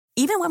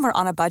Even when we're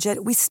on a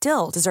budget, we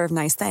still deserve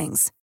nice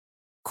things.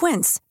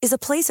 Quince is a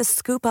place to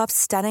scoop up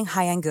stunning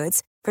high-end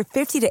goods for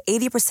 50 to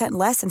 80%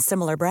 less than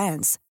similar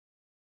brands.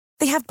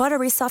 They have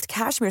buttery soft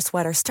cashmere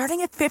sweaters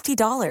starting at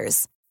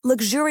 $50,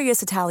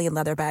 luxurious Italian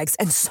leather bags,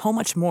 and so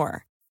much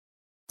more.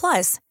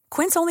 Plus,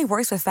 Quince only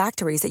works with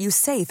factories that use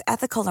safe,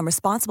 ethical, and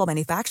responsible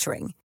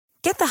manufacturing.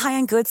 Get the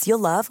high-end goods you'll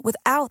love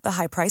without the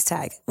high price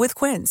tag with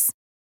Quince.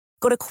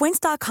 Go to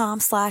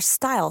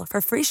quince.com/style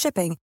for free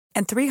shipping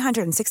and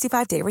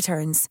 365-day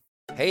returns.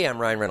 Hey, I'm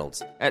Ryan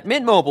Reynolds. At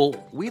Mint Mobile,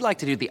 we like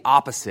to do the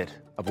opposite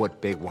of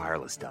what Big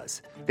Wireless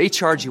does. They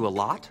charge you a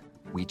lot,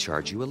 we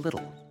charge you a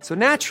little. So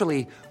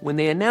naturally, when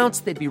they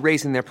announced they'd be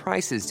raising their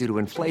prices due to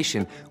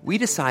inflation, we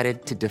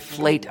decided to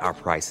deflate our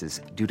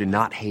prices due to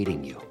not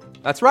hating you.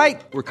 That's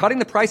right. We're cutting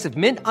the price of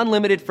Mint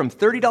Unlimited from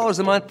 $30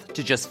 a month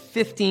to just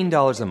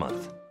 $15 a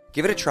month.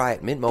 Give it a try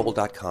at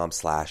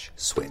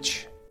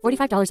mintmobile.com/switch.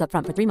 $45 up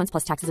front for 3 months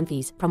plus taxes and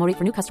fees. Promo rate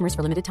for new customers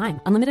for limited time.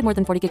 Unlimited more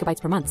than 40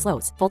 gigabytes per month.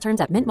 Slows full terms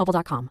at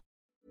mintmobile.com.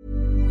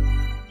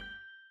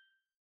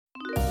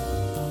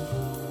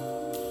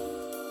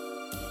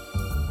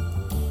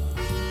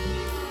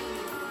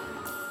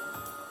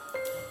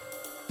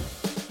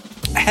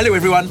 Hello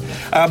everyone.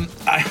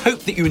 I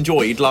hope that you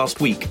enjoyed last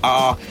week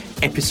our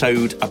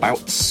episode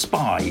about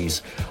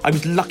Spies. I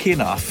was lucky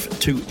enough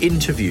to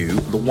interview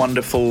the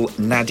wonderful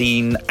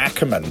Nadine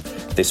Akkerman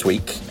this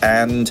week,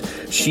 and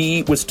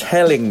she was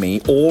telling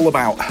me all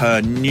about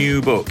her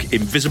new book,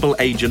 Invisible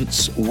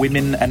Agents,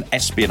 Women and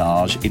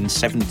Espionage in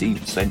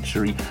 17th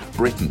Century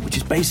Britain, which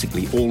is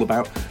basically all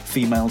about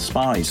female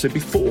spies. So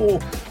before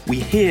we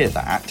hear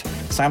that,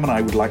 Sam and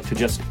I would like to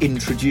just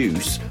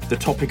introduce the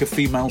topic of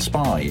female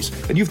spies.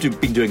 And you've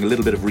been doing a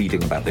little bit of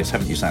reading about this,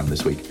 haven't you, Sam,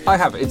 this week? I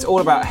have. It's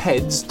all about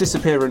heads,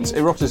 disappearance,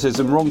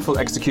 eroticism, wrongful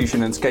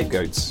execution and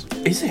scapegoats.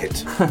 Is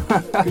it?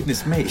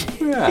 Goodness me.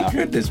 Yeah.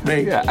 Goodness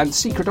me. Yeah, and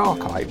secret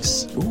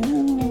archives.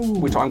 Ooh.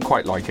 Which I'm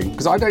quite liking.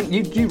 Because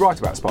you write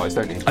about spies,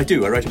 don't you? I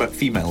do. I write about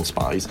female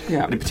spies.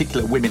 Yeah. And in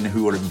particular, women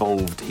who are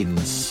involved in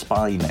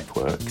spy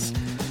networks.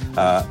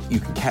 You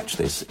can catch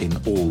this in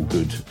all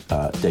good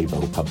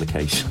Daybell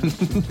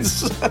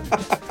publications.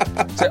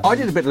 So I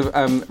did a bit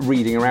of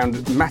reading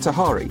around Mata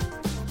Hari.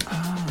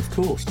 Of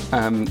course.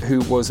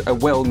 Who was a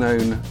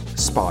well-known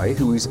spy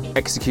who was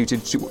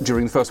executed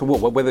during the First World War.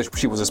 Well, whether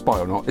she was a spy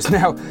or not is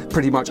now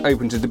pretty much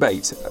open to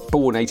debate.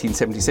 Born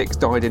 1876,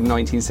 died in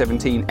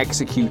 1917,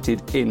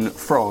 executed in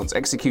France,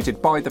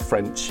 executed by the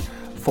French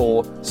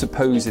for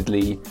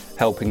supposedly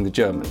helping the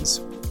Germans.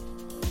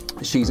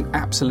 She's an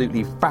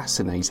absolutely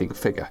fascinating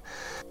figure.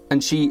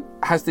 And she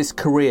has this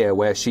career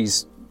where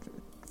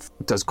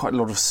does quite a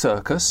lot of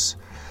circus,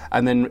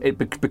 and then it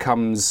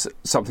becomes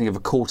something of a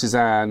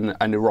courtesan,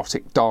 an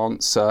erotic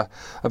dancer,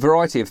 a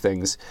variety of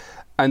things.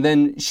 And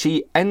then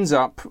she ends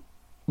up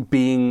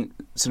being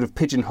sort of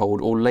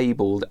pigeonholed or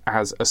labelled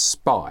as a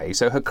spy.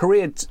 So her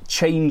career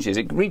changes.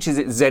 It reaches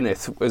its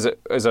zenith as a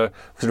sort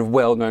of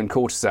well-known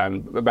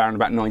courtesan around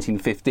about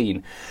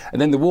 1915.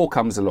 And then the war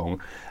comes along,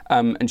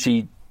 and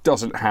she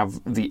doesn't have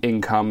the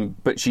income,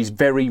 but she's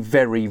very,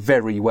 very,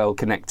 very well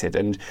connected.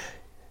 And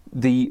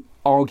the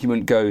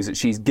argument goes that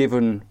she's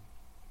given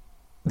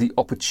the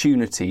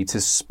opportunity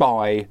to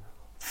spy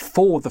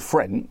for the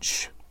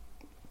French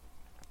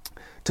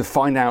to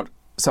find out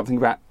something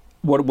about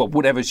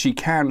whatever she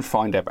can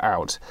find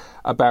out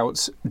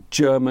about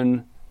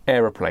German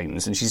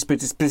aeroplanes. And she's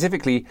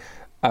specifically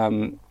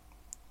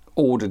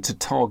ordered to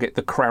target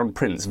the Crown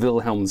Prince,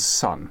 Wilhelm's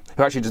son,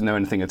 who actually doesn't know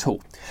anything at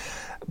all.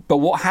 But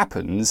what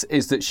happens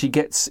is that she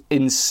gets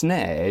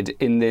ensnared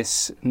in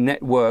this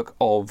network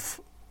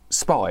of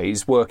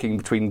spies working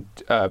between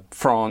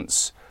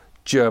France,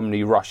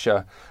 Germany,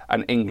 Russia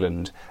and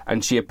England,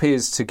 and she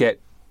appears to get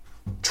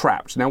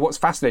trapped. Now, what's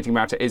fascinating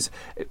about it is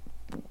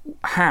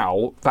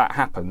how that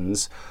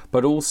happens,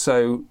 but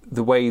also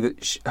the way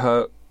that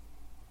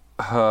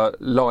her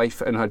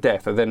life and her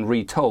death are then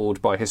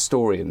retold by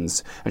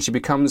historians, and she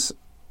becomes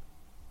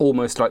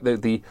almost like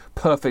the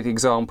perfect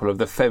example of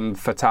the femme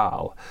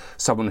fatale,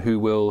 someone who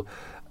will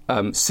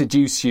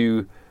seduce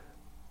you,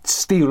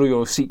 steal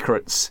your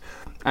secrets,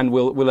 and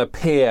will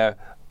appear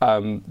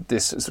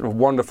this sort of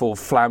wonderful,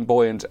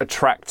 flamboyant,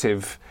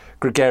 attractive,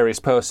 gregarious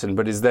person,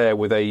 but is there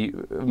with a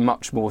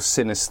much more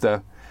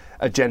sinister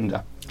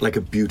agenda. Like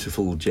a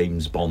beautiful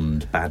James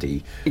Bond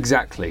baddie.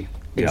 Exactly.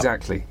 Yep.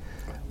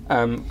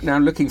 Now,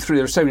 looking through,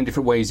 there are so many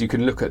different ways you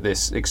can look at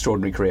this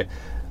extraordinary career.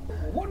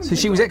 So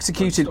she was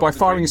executed by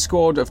firing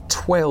squad of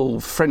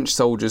 12 French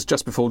soldiers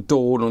just before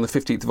dawn on the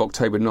 15th of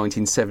October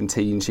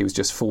 1917. She was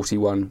just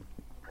 41.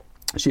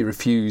 She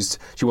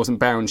wasn't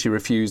bound, she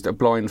refused a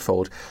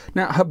blindfold.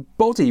 Now, her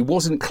body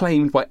wasn't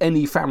claimed by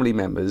any family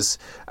members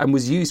and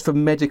was used for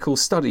medical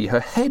study. Her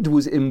head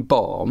was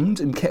embalmed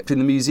and kept in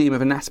the Museum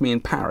of Anatomy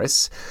in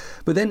Paris.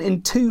 But then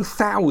in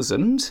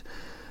 2000,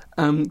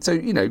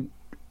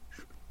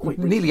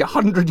 nearly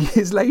 100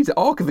 years later,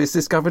 archivists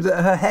discovered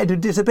that her head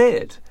had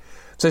disappeared.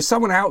 So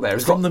someone out there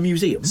has got... From the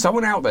museum?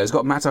 Someone out there has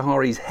got Mata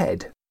Hari's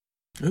head.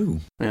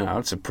 Ooh. Yeah,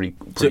 that's a pretty...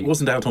 So it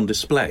wasn't out on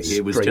display.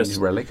 It was just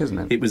relic, isn't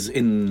it? It was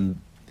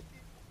in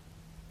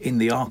in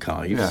the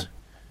archives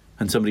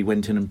and somebody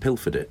went in and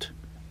pilfered it.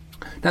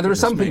 Now, there are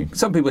some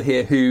people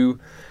here who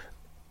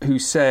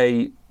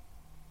say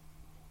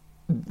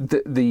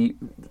that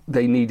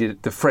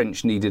the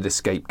French needed a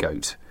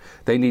scapegoat.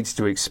 They needed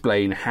to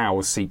explain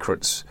how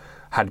secrets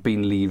had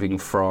been leaving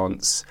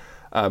France,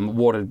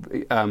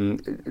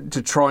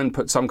 to try and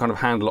put some kind of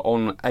handle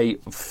on a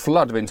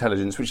flood of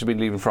intelligence which had been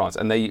leaving France,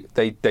 and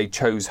they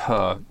chose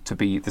her to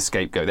be the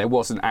scapegoat. There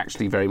wasn't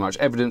actually very much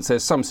evidence.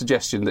 There's some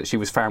suggestion that she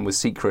was found with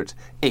secret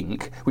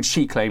ink, which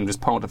she claimed was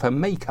part of her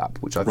makeup,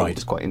 which I thought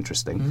was quite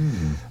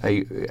interesting.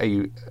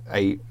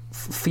 A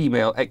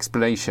female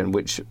explanation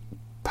which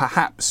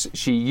perhaps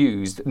she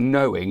used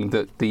knowing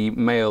that the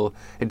male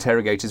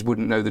interrogators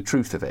wouldn't know the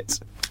truth of it.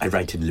 I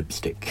write in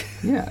lipstick.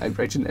 Yeah,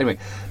 anyway,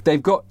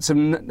 they've got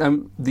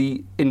some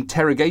the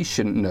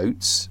interrogation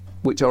notes,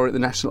 which are at the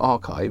National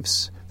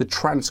Archives. The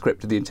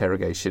transcript of the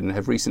interrogation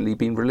have recently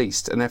been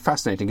released, and they're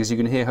fascinating because you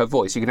can hear her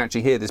voice. You can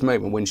actually hear this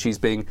moment when she's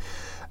being...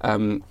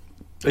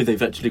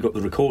 they've actually got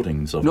the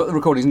recordings of Not the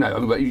recordings, no. I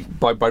mean,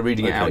 by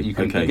reading it out, you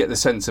can get the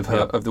sense of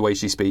her of the way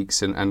she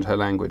speaks and her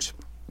language.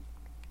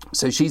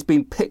 So she's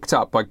been picked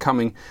up by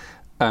coming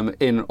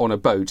in on a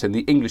boat, and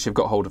the English have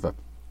got hold of her.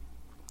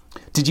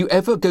 Did you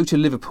ever go to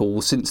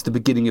Liverpool since the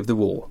beginning of the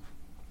war?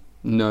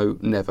 No,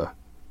 never,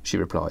 she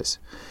replies.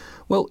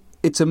 Well,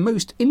 it's a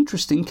most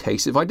interesting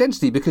case of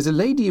identity because a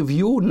lady of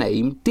your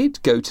name did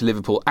go to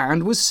Liverpool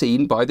and was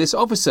seen by this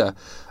officer,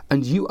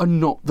 and you are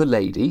not the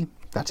lady.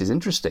 That is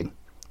interesting.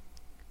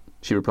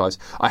 She replies,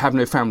 I have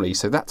no family,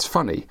 so that's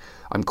funny.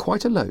 I'm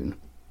quite alone.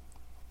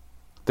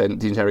 Then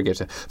the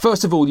interrogator,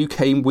 first of all, you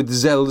came with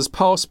Zell's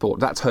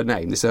passport. That's her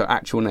name. This is her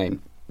actual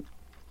name.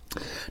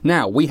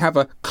 Now, we have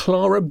a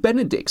Clara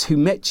Benedicts who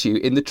met you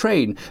in the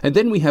train, and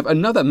then we have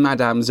another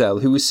Madame Zell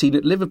who was seen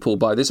at Liverpool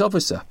by this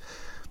officer.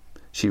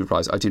 She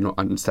replies, I do not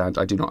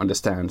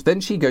understand. Then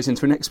she goes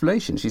into an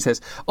explanation. She says,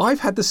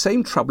 I've had the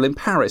same trouble in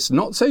Paris,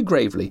 not so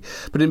gravely,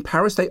 but in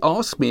Paris they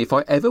asked me if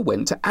I ever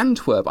went to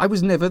Antwerp. I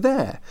was never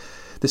there.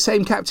 The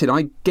same captain,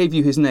 I gave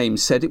you his name,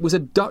 said it was a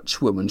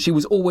Dutch woman. She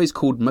was always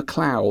called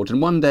MacLeod.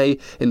 And one day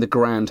in the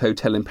Grand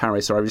Hotel in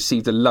Paris, I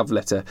received a love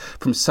letter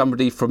from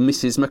somebody from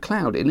Mrs.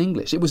 MacLeod in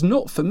English. It was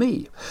not for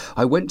me.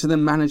 I went to the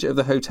manager of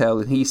the hotel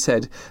and he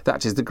said,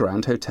 that is the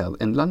Grand Hotel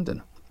in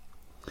London.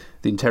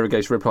 The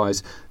interrogator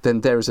replies,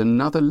 then there is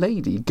another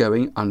lady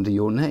going under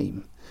your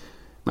name.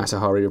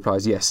 Matahari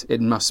replies, yes,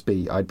 it must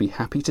be. I'd be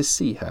happy to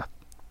see her.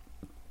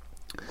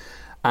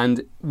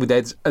 And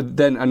there's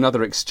then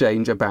another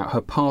exchange about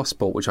her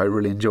passport, which I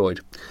really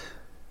enjoyed.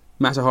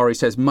 Matahari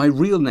says, my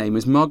real name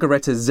is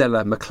Margareta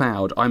Zeller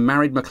MacLeod. I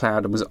married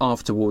MacLeod and was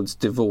afterwards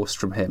divorced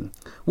from him.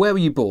 Where were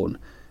you born?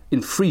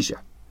 In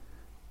Frisia.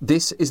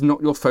 This is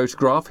not your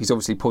photograph? He's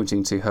obviously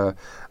pointing to her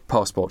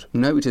passport.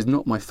 No, it is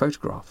not my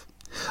photograph.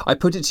 I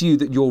put it to you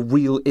that your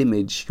real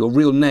image, your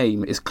real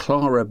name is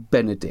Clara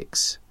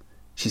Benedicts.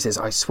 She says,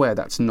 I swear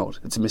that's not.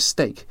 It's a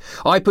mistake.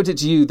 I put it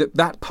to you that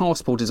that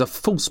passport is a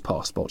false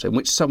passport in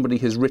which somebody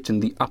has written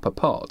the upper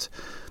part.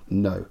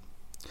 No.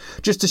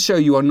 Just to show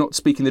you are not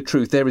speaking the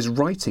truth, there is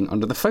writing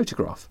under the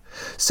photograph.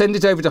 Send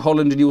it over to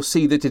Holland and you'll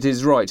see that it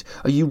is right.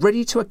 Are you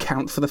ready to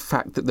account for the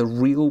fact that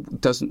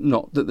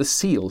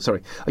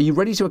Are you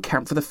ready to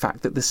account for the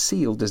fact that the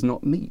seal does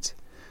not meet?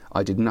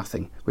 I did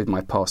nothing with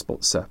my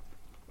passport, sir.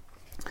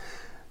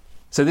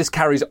 So this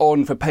carries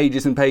on for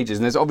pages and pages,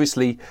 and there's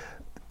obviously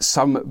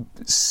some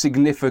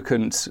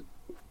significant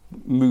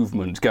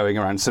movement going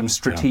around, some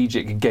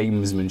strategic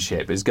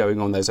gamesmanship is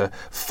going on. There's a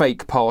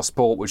fake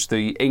passport which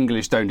the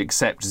English don't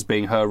accept as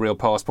being her real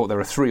passport. There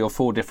are 3 or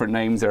 4 different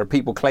names. There are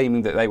people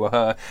claiming that they were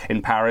her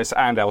in Paris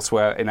and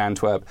elsewhere in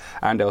Antwerp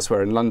and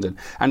elsewhere in London.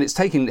 And it's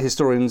taken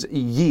historians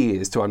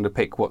years to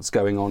unpick what's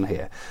going on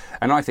here.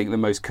 And I think the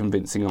most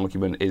convincing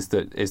argument is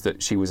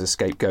that she was a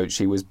scapegoat.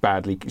 She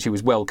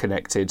was well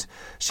connected.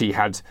 She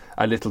had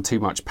a little too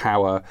much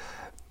power.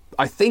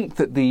 I think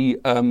that the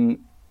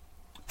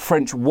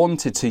French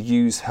wanted to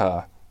use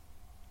her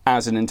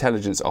as an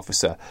intelligence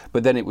officer,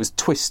 but then it was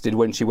twisted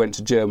when she went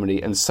to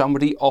Germany and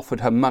somebody offered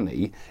her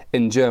money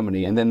in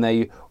Germany, and then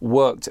they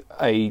worked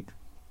a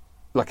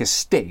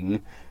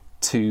sting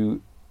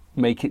to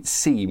make it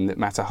seem that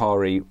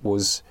Matahari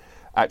was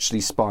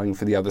actually spying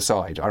for the other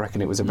side. I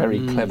reckon it was a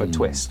very clever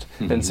twist.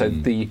 And so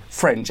the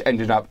French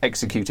ended up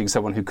executing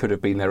someone who could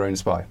have been their own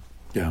spy.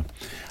 Yeah.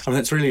 I mean,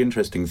 that's really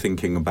interesting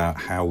thinking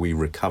about how we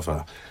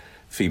recover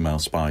female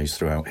spies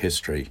throughout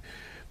history.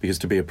 Because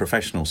to be a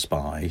professional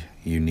spy,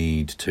 you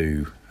need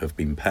to have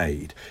been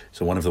paid.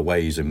 So one of the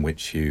ways in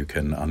which you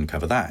can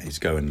uncover that is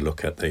go and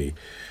look at the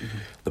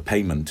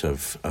payment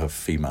of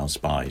female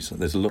spies.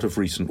 There's a lot of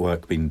recent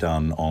work being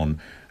done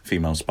on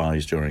female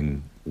spies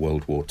during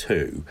World War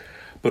II.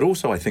 But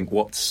also I think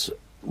what's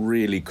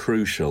really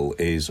crucial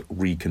is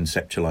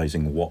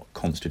reconceptualising what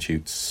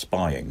constitutes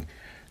spying.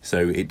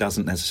 So it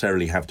doesn't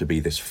necessarily have to be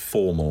this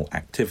formal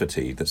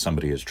activity that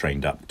somebody is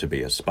trained up to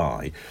be a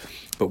spy.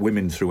 But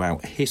women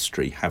throughout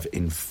history have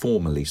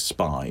informally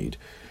spied.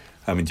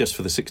 I mean, just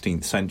for the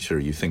 16th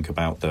century, you think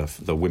about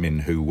the women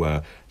who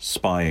were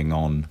spying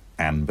on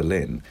Anne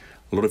Boleyn.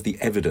 a lot of the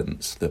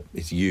evidence that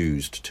is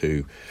used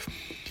to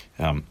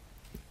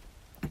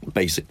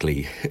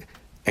basically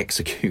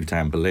execute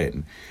Anne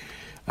Boleyn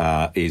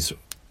is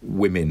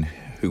women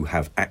who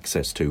have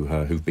access to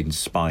her, who've been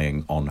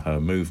spying on her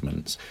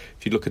movements.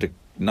 If you look at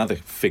another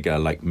figure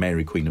like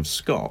Mary, Queen of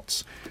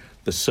Scots,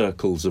 the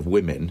circles of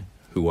women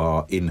who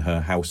are in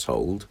her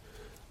household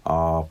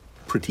are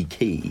pretty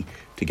key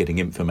to getting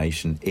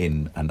information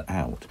in and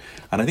out.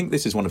 And I think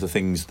this is one of the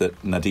things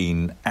that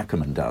Nadine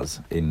Akkerman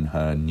does in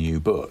her new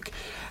book.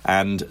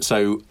 And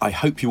so I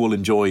hope you all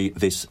enjoy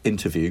this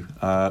interview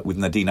with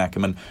Nadine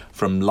Akkerman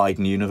from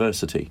Leiden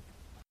University.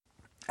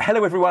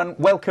 Hello everyone,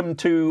 welcome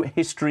to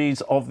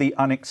Histories of the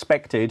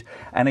Unexpected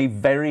and a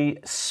very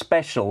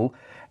special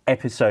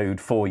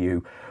episode for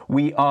you.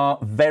 We are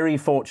very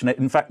fortunate,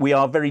 in fact we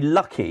are very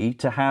lucky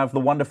to have the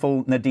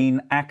wonderful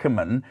Nadine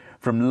Akkerman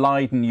from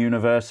Leiden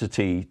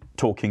University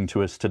talking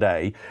to us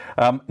today.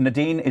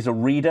 Nadine is a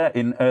reader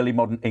in early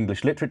modern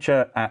English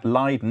literature at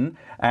Leiden,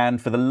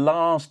 and for the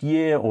last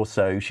year or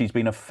so she's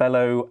been a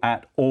fellow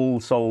at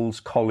All Souls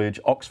College,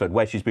 Oxford,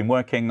 where she's been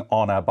working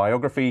on a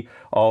biography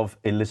of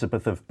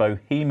Elizabeth of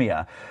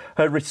Bohemia.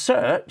 Her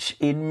research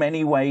in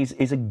many ways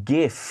is a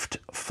gift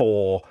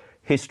for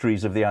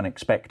Histories of the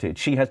Unexpected.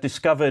 She has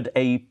discovered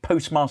a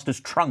postmaster's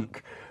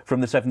trunk from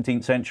the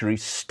 17th century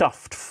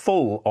stuffed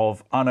full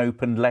of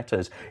unopened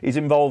letters, is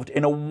involved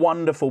in a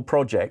wonderful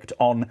project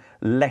on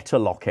letter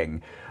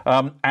locking,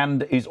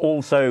 and is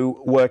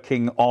also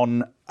working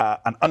on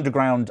an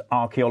underground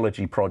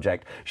archaeology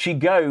project. She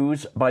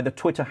goes by the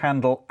Twitter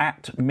handle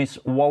 @Miss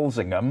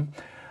Walsingham.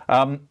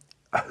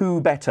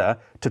 Who better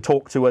to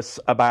talk to us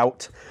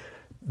about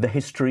the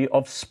history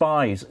of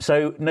spies?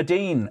 So,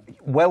 Nadine,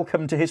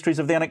 welcome to Histories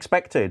of the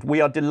Unexpected.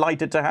 We are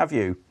delighted to have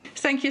you.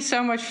 Thank you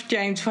so much,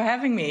 James, for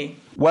having me.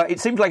 Well, it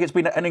seems like it's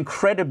been an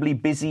incredibly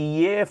busy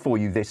year for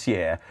you this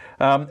year.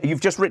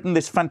 You've just written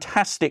this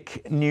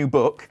fantastic new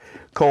book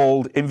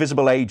called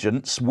Invisible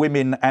Agents,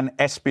 Women and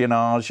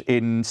Espionage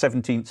in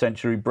 17th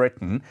Century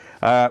Britain,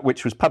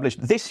 which was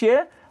published this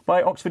year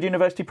by Oxford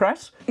University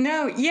Press?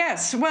 No,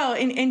 yes. Well,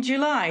 in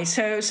July,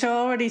 so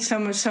already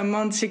some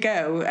months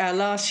ago,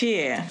 last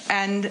year.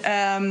 And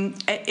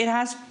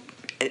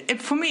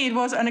for me, it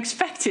was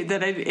unexpected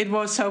that it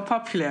was so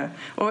popular,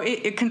 or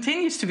it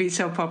continues to be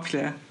so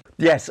popular.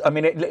 Yes, I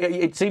mean,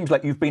 it seems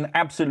like you've been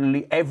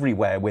absolutely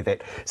everywhere with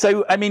it.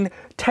 So, I mean,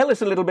 tell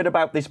us a little bit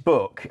about this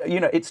book. You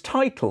know, it's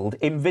titled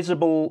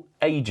Invisible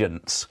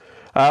Agents.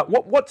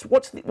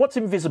 What's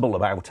invisible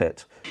about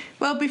it?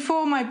 Well,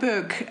 before my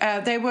book,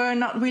 they were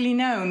not really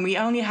known. We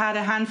only had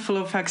a handful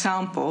of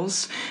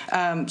examples,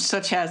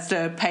 such as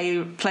the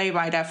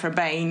playwright Aphra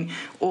Bain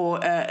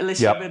or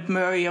Elizabeth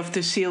Murray of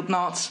the Sealed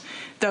Knots.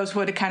 Those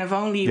were the kind of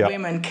only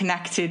women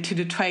connected to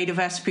the trade of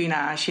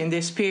espionage in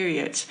this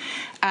period.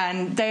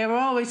 And they were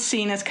always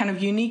seen as kind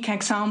of unique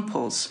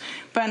examples.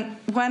 But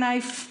when I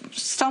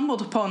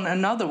stumbled upon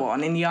another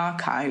one in the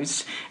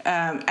archives,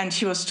 and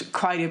she was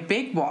quite a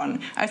big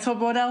one, I thought,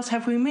 what else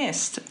have we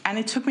missed? And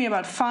it took me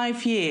about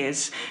 5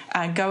 years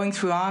going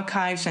through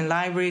archives and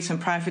libraries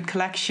and private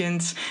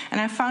collections,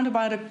 and I found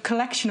about a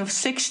collection of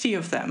 60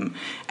 of them,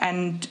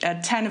 and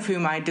 10 of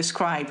whom I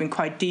describe in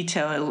quite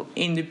detail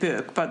in the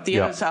book, but the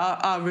others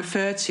are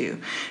referred to.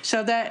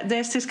 So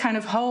there's this kind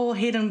of whole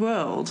hidden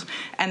world,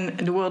 and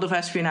the world of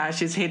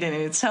espionage is hidden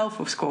in itself,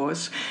 of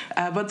course,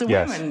 but the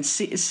women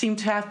seem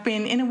to have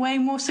been, in a way,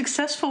 more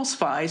successful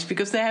spies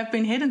because they have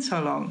been hidden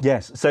so long.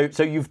 Yes,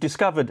 so you've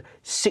discovered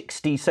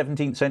 60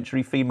 17th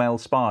century female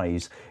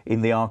spies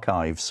in the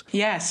archives.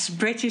 Yes,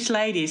 British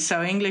ladies,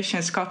 so English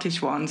and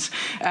Scottish ones.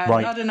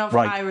 Not enough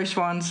Irish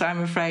ones,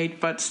 I'm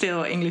afraid, but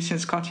still English and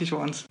Scottish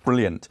ones.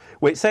 Brilliant.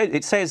 Well,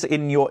 it says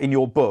in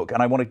your book,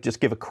 and I want to just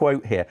give a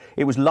quote here,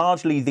 it was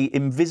largely the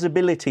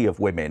invisibility of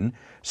women,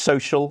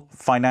 social,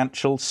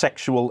 financial,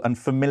 sexual and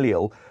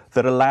familial,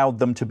 that allowed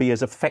them to be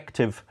as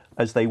effective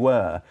as they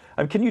were.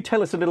 Can you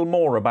tell us a little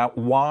more about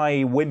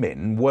why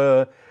women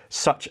were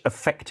such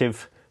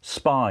effective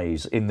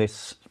spies in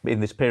this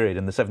period,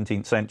 in the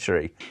 17th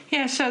century?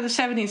 Yeah, so the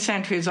 17th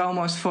century is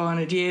almost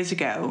 400 years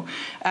ago.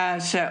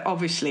 But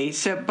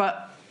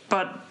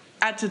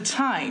at the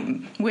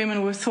time,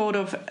 women were thought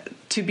of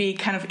to be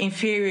kind of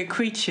inferior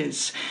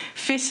creatures,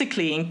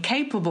 physically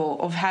incapable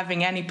of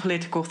having any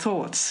political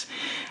thoughts.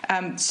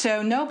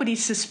 So nobody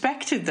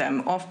suspected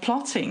them of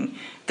plotting.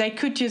 They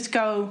could just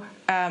go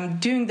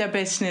doing their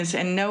business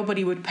and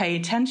nobody would pay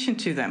attention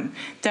to them.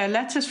 Their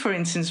letters, for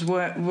instance,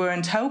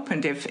 weren't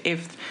opened.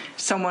 If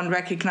someone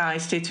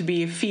recognized it to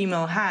be a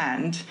female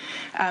hand,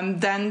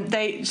 then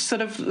they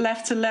sort of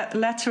left a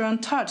letter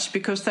untouched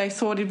because they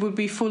thought it would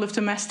be full of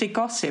domestic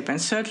gossip and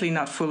certainly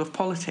not full of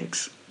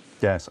politics.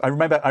 Yes, I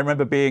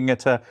remember being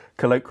at a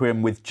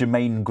colloquium with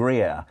Germaine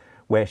Greer,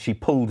 where she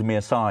pulled me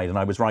aside, and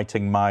I was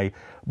writing my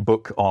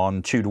book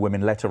on Tudor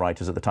women letter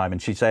writers at the time, and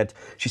she said,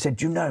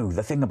 you know,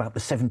 the thing about the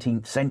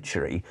 17th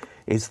century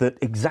is that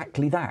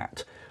exactly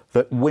that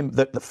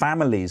the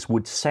families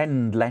would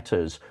send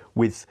letters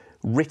with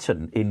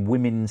written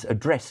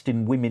addressed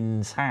in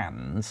women's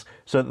hands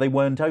so that they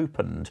weren't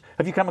opened.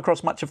 Have you come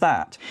across much of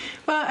that?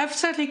 Well, I've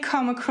certainly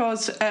come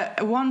across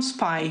one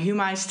spy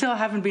whom I still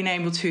haven't been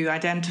able to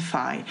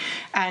identify,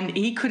 and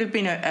he could have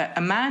been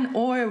a man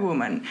or a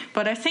woman,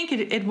 but I think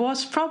it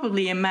was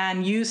probably a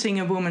man using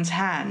a woman's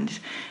hand,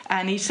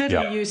 and he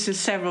certainly uses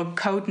several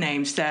code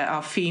names that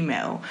are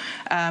female,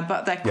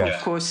 but that could,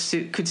 of course,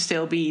 could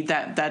still be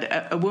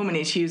that a woman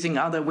is using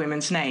other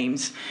women's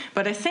names.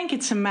 But I think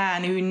it's a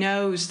man who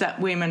knows that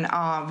women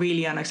are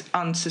really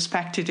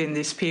unsuspected in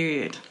this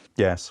period.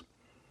 Yes.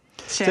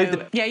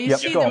 So you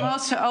see them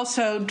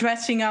also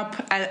dressing up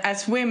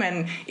as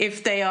women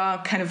if they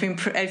are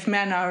if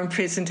men are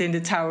imprisoned in the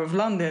Tower of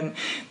London,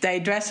 they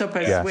dress up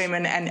as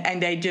women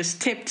and they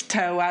just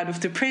tiptoe out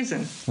of the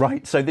prison.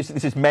 Right. So this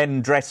is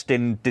men dressed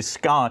in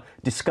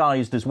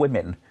disguised as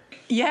women.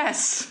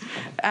 Yes.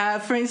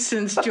 For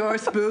instance,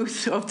 George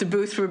Booth of the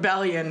Booth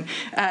Rebellion,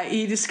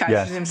 he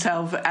disguises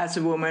himself as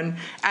a woman,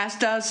 as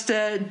does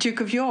the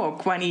Duke of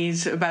York when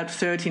he's about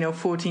 13 or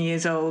 14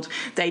 years old.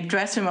 They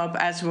dress him up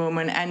as a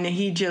woman, and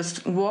he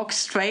just walks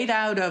straight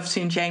out of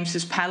St.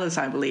 James's Palace,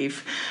 I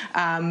believe,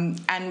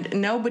 and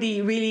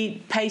nobody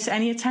really pays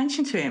any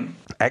attention to him.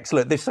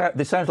 Excellent. This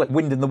sounds like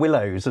Wind in the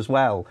Willows as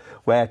well,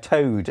 where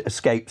Toad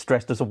escapes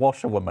dressed as a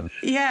washerwoman.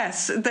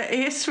 Yes, the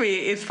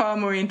history is far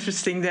more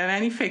interesting than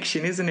any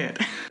fiction, isn't it?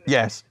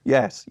 Yes.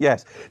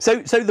 So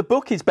the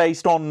book is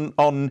based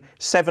on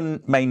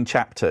 7 main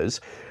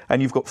chapters,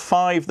 and you've got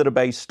 5 that are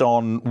based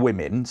on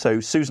women. So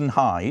Susan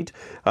Hyde,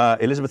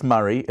 Elizabeth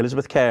Murray,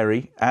 Elizabeth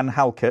Carey, Anne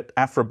Halkett,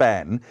 Aphra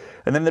Behn.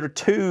 And then there are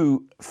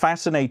 2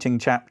 fascinating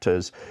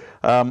chapters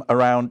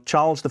around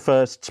Charles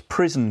I's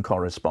prison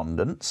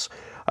correspondence,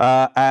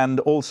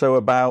 and also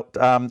about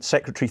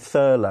Secretary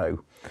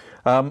Thurlow.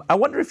 I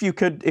wonder if you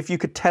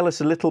could tell us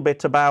a little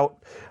bit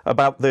about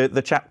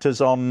the chapters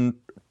on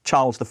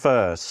Charles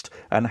I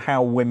and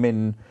how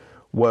women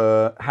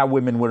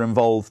were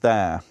involved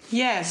there.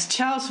 Yes,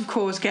 Charles, of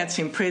course, gets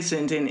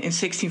imprisoned in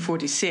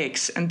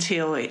 1646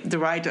 until the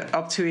right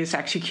up to his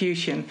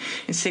execution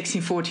in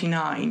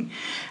 1649.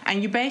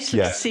 And you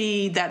basically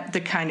see that the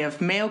kind of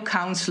male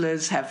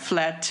councillors have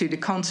fled to the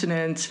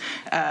continent,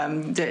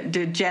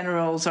 the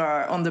generals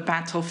are on the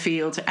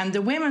battlefield, and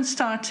the women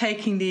start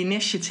taking the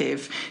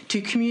initiative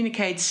to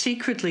communicate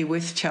secretly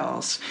with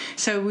Charles.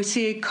 So we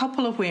see a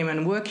couple of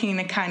women working in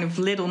a kind of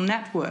little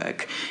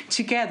network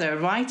together,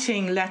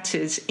 writing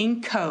letters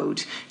in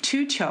code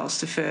to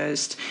Charles I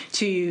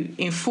to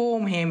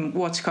inform him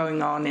what's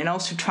going on, and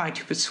also try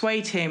to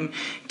persuade him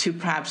to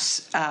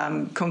perhaps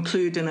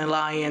conclude an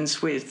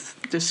alliance with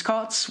the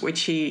Scots,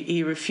 which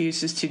he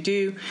refuses to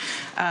do.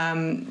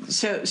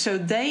 So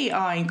they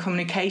are in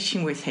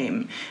communication with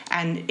him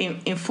and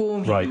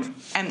inform him. Right.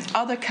 And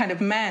other kind of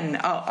men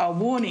are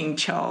warning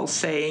Charles,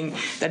 saying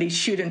that he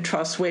shouldn't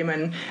trust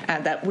women,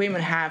 that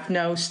women have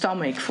no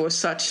stomach for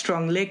such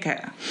strong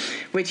liquor,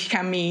 which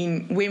can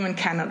mean women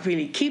cannot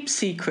really keep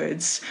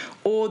secrets,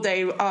 or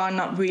they are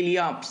not really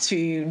up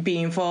to be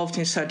involved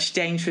in such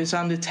dangerous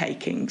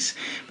undertakings.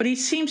 But he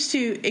seems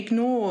to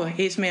ignore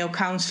his male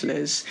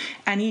counsellors,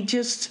 and he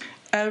just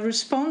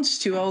responds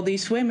to all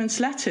these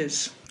women's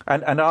letters.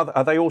 And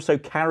are they also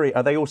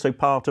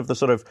part of the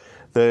sort of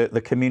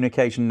the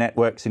communication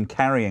networks in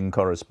carrying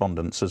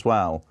correspondence as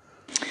well?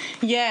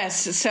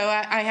 Yes, so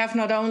I have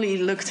not only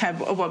looked at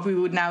what we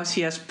would now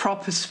see as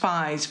proper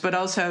spies, but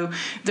also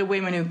the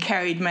women who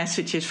carried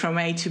messages from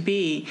A to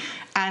B.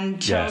 And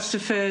Charles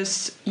I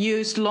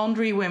used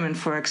laundry women,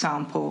 for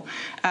example.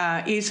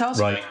 He's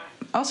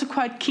also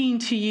quite keen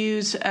to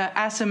use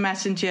as a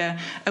messenger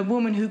a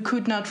woman who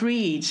could not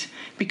read,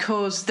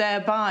 because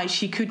thereby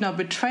she could not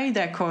betray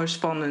their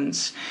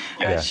correspondence.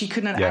 She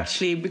could not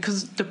actually,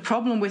 because the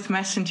problem with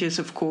messengers,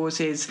 of course,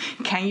 is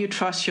can you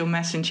trust your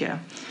messenger?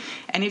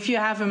 And if you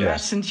have a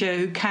messenger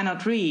who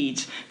cannot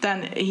read,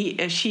 then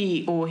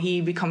she or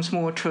he becomes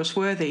more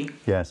trustworthy.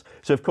 Yes.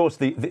 So, of course,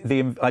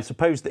 I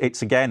suppose that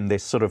it's, again,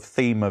 this sort of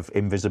theme of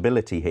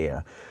invisibility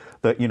here,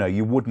 that,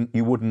 you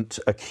wouldn't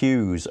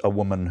accuse a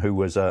woman who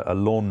was a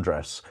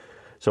laundress,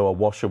 so a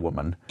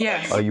washerwoman.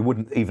 Yes. You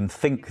wouldn't even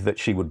think that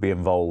she would be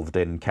involved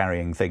in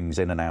carrying things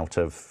in and out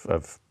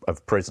of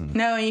prison.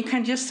 No, and you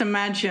can just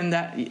imagine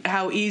that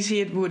how easy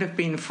it would have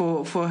been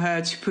for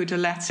her to put a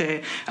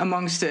letter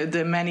amongst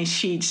the many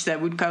sheets that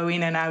would go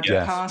in and out of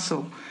the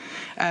castle.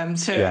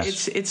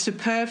 It's a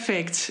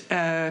perfect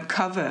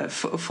cover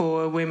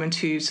for women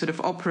to sort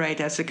of operate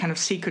as a kind of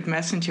secret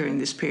messenger in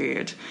this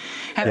period.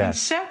 Having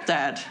said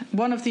that,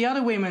 one of the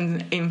other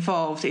women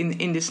involved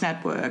in this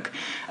network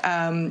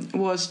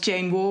was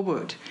Jane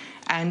Warwood.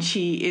 And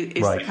she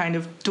is the kind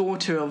of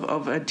daughter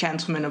of a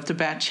gentleman of the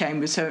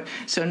bedchamber, so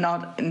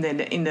not in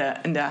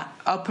the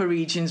upper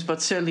regions, but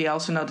certainly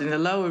also not in the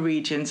lower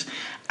regions.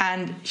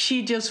 And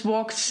she just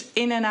walks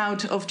in and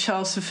out of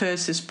Charles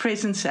I's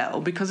prison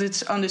cell, because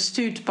it's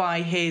understood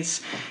by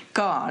his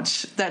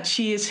guards that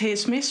she is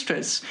his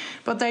mistress,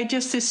 but they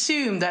just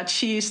assume that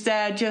she is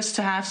there just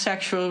to have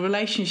sexual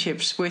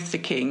relationships with the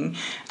king,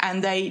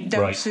 and they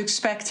don't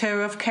suspect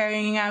her of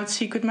carrying out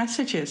secret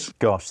messages.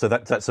 Gosh, so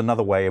that's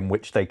another way in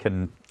which they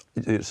can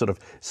sort of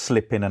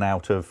slip in and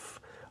out of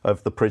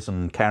the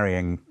prison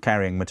carrying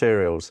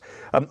materials.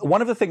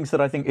 One of the things that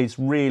I think is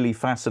really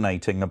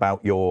fascinating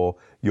about your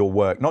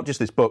work, not just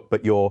this book,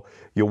 but your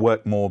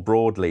work more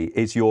broadly,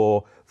 is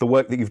the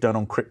work that you've done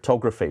on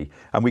cryptography.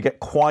 And we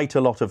get quite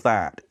a lot of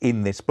that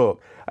in this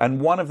book.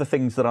 And one of the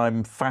things that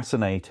I'm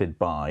fascinated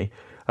by,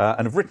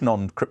 and I've written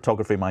on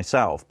cryptography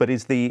myself, but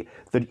is the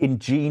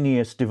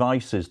ingenious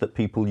devices that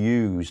people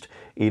used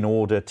in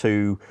order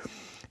to,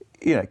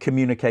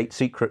 communicate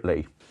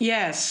secretly.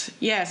 Yes.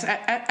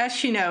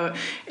 As you know,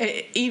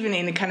 even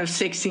in the kind of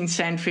 16th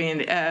century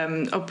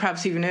and or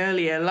perhaps even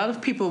earlier, a lot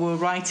of people were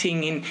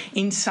writing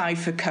in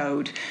cipher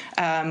code.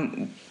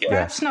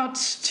 Perhaps not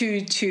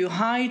to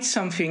hide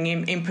something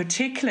in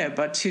particular,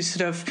 but to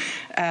sort of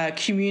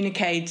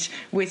communicate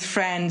with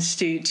friends,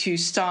 to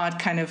start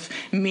kind of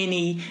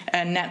mini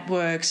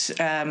networks.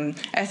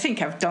 I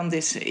think I've done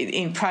this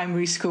in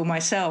primary school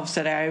myself,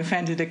 that I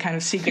invented a kind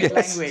of secret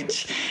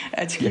language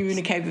to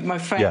communicate with my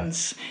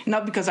friends.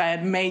 Not because I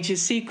had major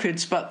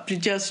secrets, but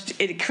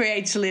it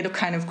creates a little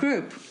kind of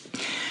group.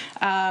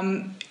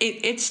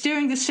 It's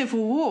during the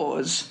Civil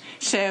Wars,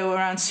 so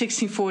around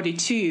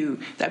 1642,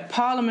 that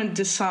Parliament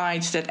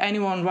decides that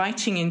anyone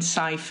writing in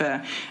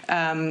cipher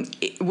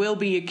will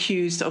be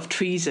accused of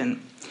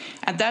treason.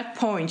 At that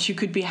point, you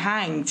could be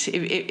hanged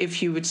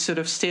if you would sort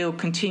of still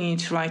continue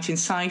to write in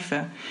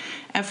cipher.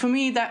 And for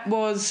me, that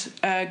was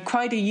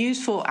quite a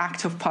useful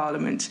act of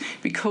Parliament,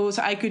 because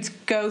I could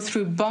go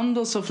through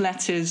bundles of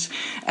letters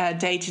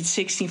dated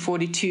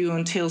 1642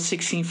 until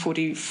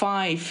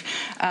 1645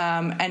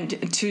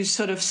 and to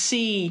sort of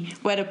see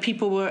whether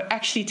people were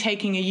actually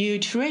taking a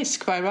huge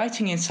risk by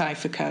writing in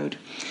cipher code.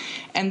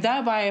 And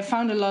thereby I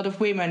found a lot of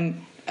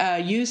women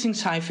using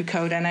cipher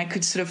code, and I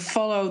could sort of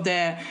follow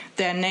their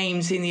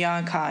names in the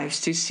archives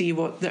to see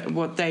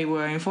what they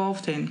were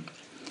involved in.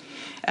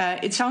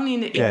 It's only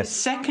in the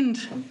second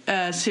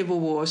Civil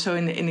War, so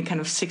in the kind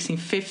of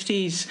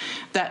 1650s,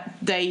 that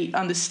they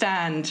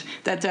understand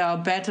that there are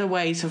better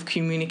ways of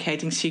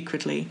communicating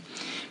secretly.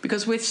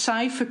 Because with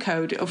cipher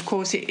code, of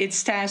course, it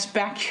stares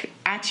back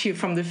at you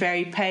from the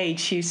very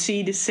page. You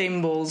see the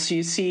symbols,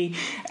 you see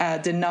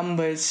the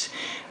numbers.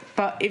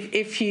 But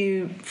if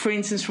you, for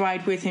instance,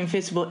 write with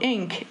invisible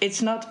ink,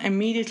 it's not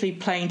immediately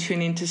plain to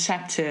an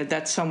interceptor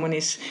that someone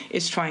is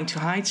trying to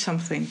hide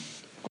something.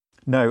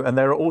 No, and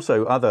there are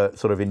also other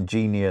sort of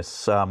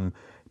ingenious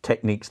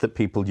techniques that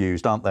people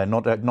used, aren't there?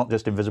 Not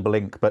just invisible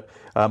ink, but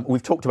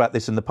we've talked about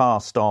this in the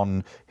past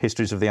on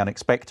Histories of the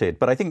Unexpected.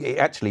 But I think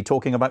actually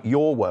talking about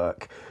your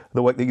work,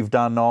 the work that you've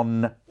done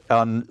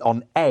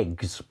on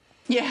eggs.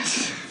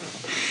 Yes.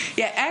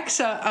 Yeah, eggs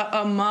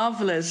are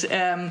marvelous.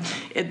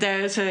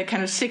 There's a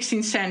kind of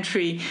 16th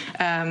century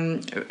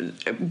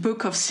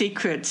book of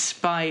secrets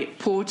by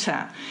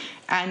Porter.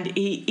 And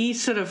he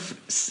sort of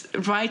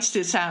writes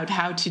this out,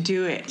 how to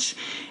do it.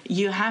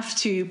 You have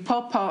to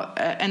pop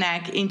an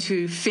egg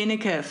into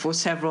vinegar for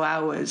several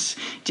hours,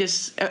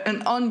 just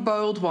an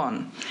unboiled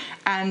one.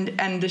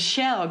 And the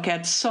shell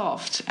gets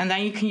soft. And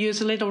then you can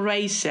use a little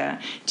razor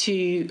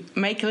to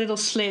make a little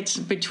slit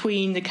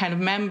between the kind of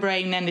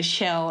membrane and the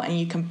shell. And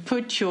you can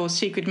put your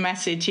secret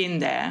message in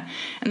there.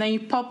 And then you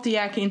pop the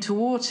egg into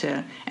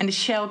water. And the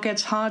shell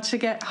gets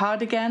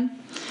hard again.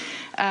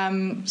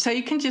 So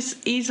you can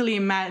just easily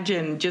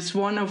imagine just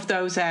one of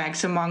those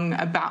eggs among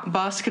a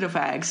basket of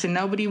eggs, and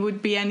nobody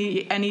would be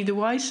any the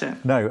wiser.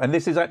 No, and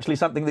this is actually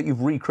something that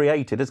you've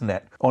recreated, isn't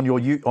it? On your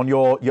you've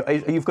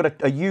got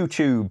a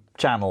YouTube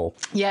channel.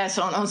 Yes,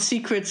 on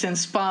Secrets and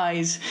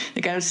Spies,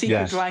 the kind of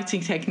secret writing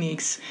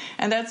techniques,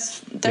 and that's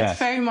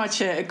very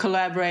much a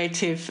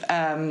collaborative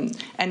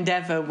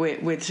endeavor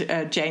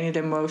with Jane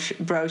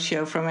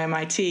D'Ambrosio from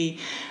MIT.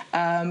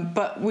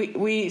 But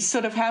we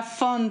sort of have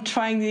fun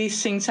trying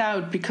these things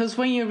out, because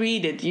when you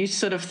read it, you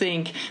sort of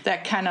think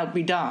that cannot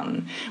be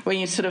done. When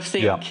you sort of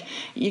think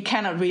you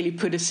cannot really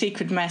put a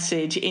secret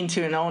message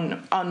into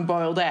an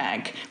unboiled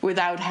egg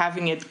without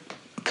having it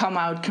come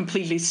out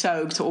completely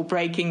soaked or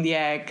breaking the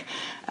egg.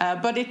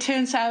 But it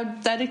turns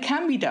out that it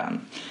can be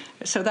done.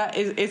 So that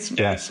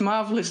it's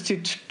marvelous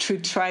to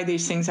try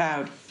these things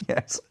out.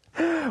 Yes.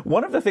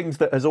 One of the things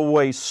that has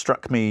always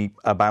struck me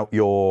about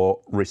your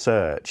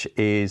research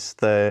is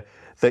that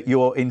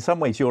you're, in some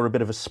ways, you're a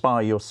bit of a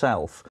spy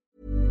yourself.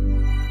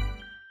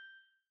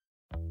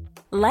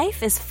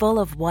 Life is full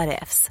of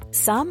what-ifs.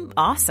 Some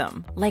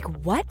awesome, like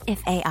what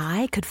if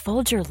AI could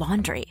fold your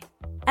laundry?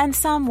 And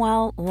some,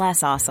 well,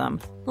 less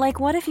awesome, like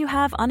what if you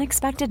have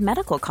unexpected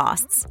medical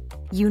costs?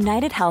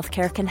 United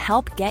Healthcare can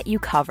help get you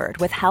covered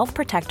with Health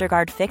Protector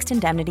Guard fixed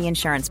indemnity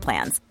insurance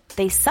plans.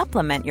 They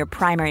supplement your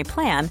primary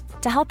plan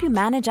to help you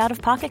manage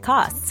out-of-pocket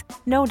costs.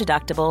 No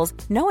deductibles,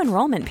 no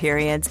enrollment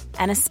periods,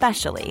 and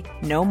especially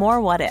no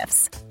more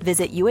what-ifs.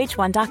 Visit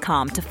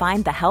UH1.com to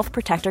find the Health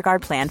Protector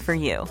Guard plan for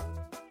you.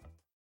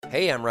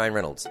 Hey, I'm Ryan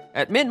Reynolds.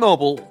 At Mint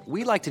Mobile,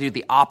 we like to do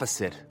the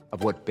opposite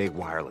of what Big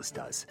Wireless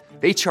does.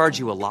 They charge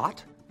you a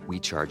lot, we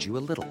charge you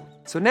a little.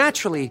 So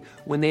naturally,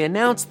 when they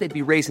announced they'd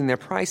be raising their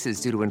prices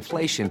due to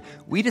inflation,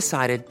 we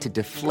decided to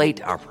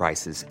deflate our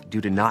prices due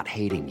to not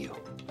hating you.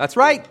 That's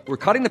right. We're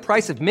cutting the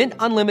price of Mint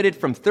Unlimited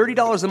from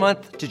 $30 a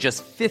month to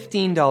just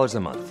 $15 a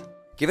month.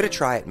 Give it a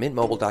try at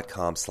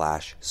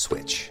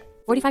mintmobile.com/switch.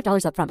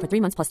 $45 up front for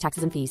 3 months plus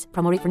taxes and fees.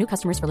 Promo rate for new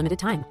customers for limited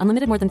time.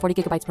 Unlimited more than 40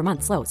 gigabytes per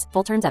month slows.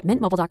 Full terms at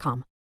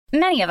mintmobile.com.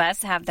 Many of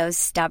us have those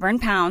stubborn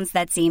pounds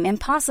that seem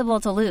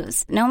impossible to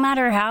lose, no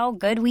matter how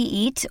good we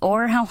eat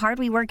or how hard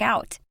we work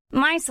out.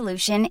 My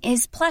solution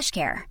is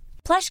PlushCare.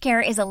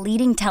 PlushCare is a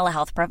leading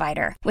telehealth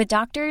provider with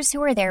doctors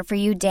who are there for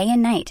you day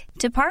and night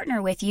to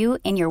partner with you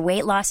in your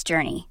weight loss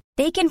journey.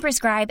 They can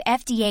prescribe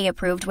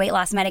FDA-approved weight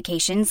loss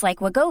medications like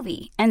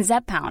Wegovy and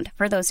Zepbound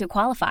for those who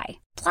qualify.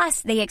 Plus,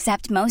 they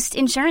accept most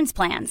insurance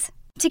plans.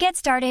 To get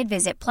started,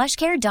 visit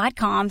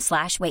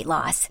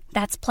plushcare.com/weightloss.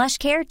 That's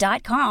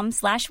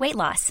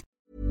plushcare.com/weightloss.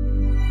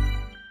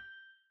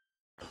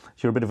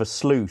 You're a bit of a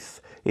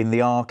sleuth in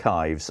the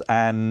archives,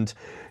 and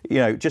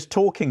just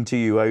talking to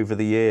you over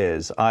the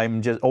years,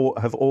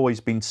 have always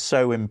been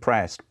so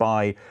impressed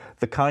by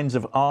the kinds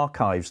of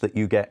archives that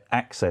you get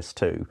access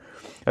to.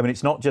 I mean,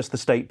 it's not just the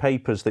state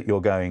papers that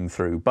you're going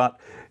through, but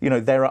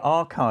there are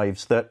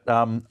archives that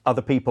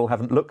other people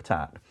haven't looked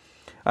at.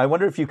 I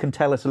wonder if you can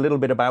tell us a little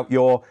bit about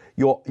your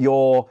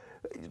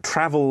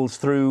travels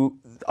through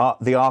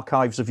the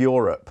archives of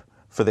Europe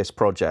for this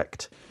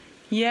project.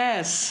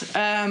 Yes.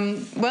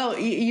 Well,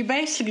 you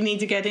basically need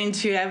to get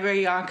into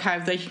every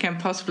archive that you can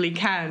possibly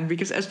can,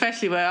 because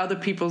especially where other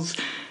people's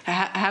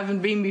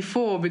haven't been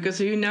before, because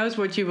who knows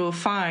what you will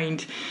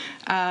find.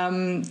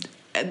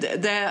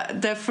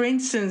 There, for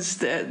instance,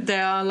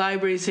 there are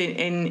libraries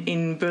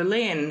in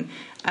Berlin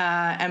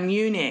and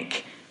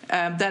Munich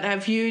that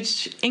have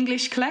huge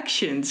English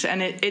collections,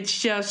 and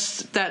it's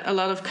just that a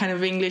lot of kind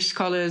of English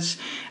scholars,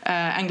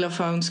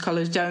 Anglophone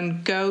scholars,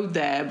 don't go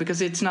there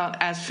because it's not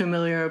as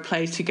familiar a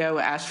place to go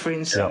as, for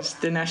instance,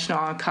 the National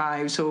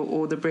Archives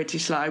or the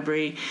British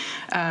Library.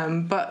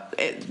 But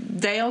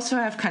they also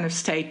have kind of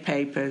state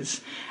papers,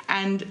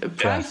 and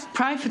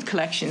private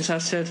collections are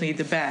certainly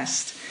the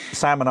best.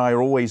 Sam and I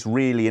are always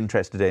really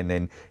interested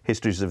in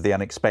Histories of the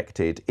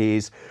Unexpected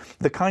is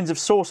the kinds of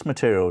source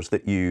materials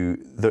that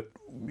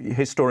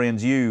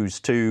historians use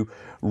to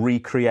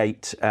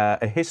recreate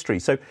a history.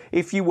 So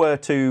if you were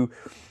to,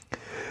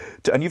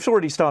 and you've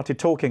already started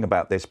talking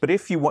about this, but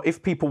if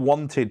people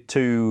wanted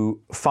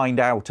to find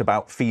out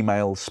about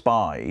female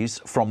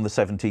spies from the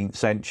 17th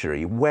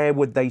century, where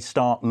would they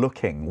start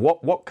looking?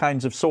 What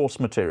kinds of source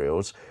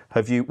materials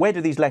where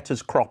do these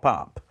letters crop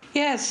up?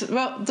 Yes,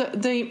 well,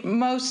 the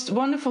most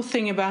wonderful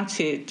thing about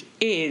it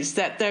is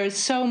that there is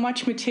so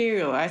much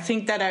material. I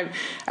think that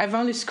I've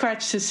only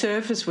scratched the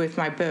surface with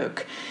my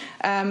book.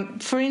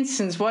 For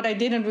instance, what I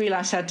didn't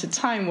realize at the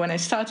time when I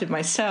started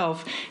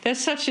myself, there's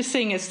such a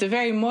thing as the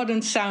very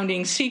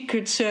modern-sounding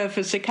Secret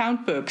Service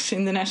account books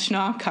in the National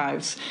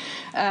Archives,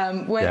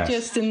 where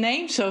just the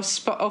names of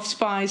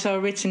spies are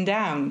written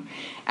down.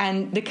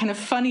 And the kind of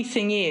funny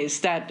thing is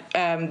that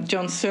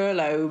John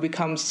Thurlow, who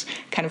becomes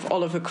kind of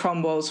Oliver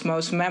Cromwell's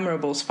most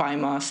memorable spy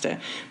master,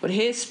 but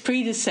his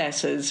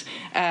predecessors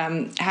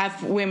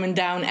have women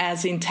down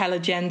as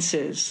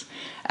intelligencers.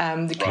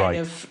 The kind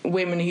of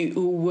women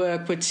who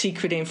work with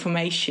secret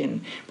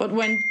information. But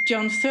when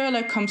John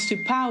Thurlow comes to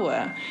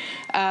power,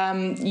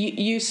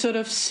 you sort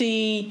of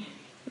see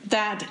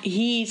that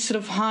he sort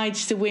of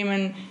hides the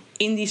women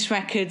in these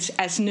records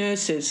as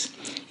nurses.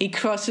 He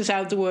crosses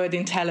out the word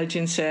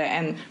intelligencer,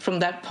 and from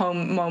that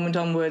moment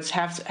onwards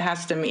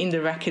has them in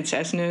the records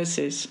as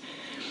nurses.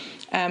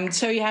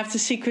 So you have the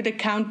secret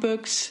account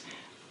books,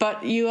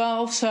 but you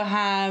also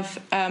have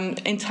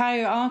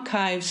entire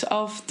archives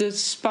of the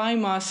spy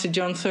master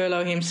John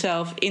Thurlow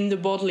himself in the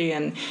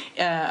Bodleian,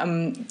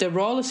 the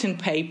Rawlinson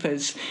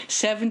papers,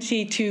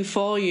 72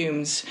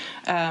 volumes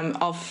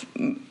of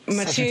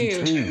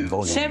material. 72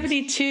 volumes.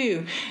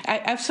 72.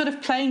 I've sort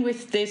of playing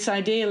with this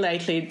idea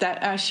lately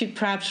that I should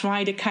perhaps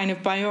write a kind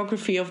of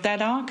biography of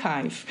that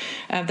archive,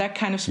 that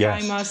kind of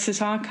spy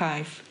master's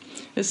archive.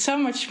 There's so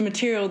much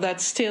material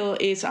that still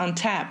is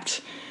untapped.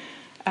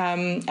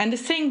 And the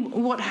thing,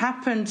 what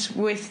happened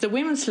with the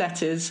women's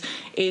letters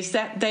is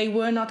that they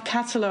were not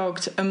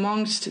catalogued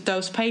amongst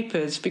those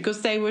papers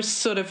because they were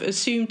sort of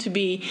assumed to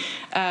be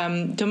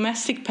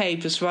domestic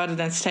papers rather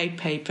than state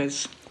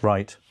papers.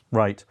 Right.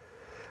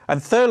 And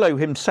Thurlow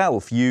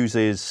himself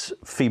uses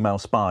female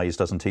spies,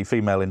 doesn't he?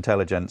 Female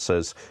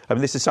intelligencers. I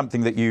mean, this is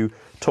something that you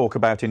talk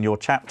about in your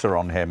chapter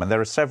on him, and there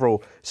are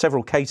several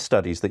case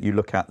studies that you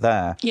look at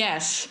there.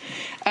 Yes.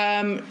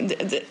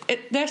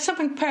 There's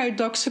something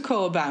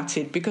paradoxical about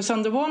it, because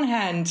on the one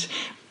hand,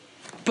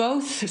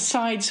 both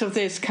sides of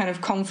this kind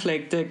of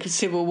conflict, the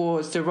civil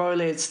wars, the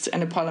royalists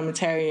and the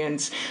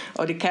parliamentarians,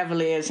 or the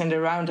cavaliers and the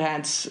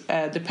roundheads,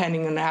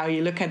 depending on how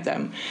you look at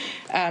them,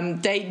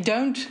 they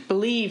don't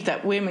believe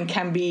that women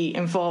can be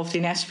involved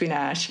in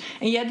espionage,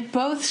 and yet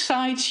both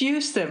sides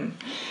use them.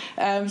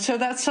 So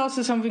that's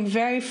also something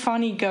very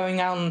funny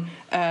going on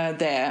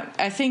there.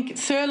 I think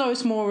Thurlow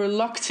is more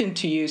reluctant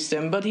to use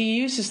them, but he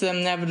uses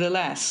them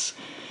nevertheless.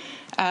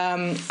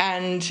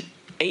 And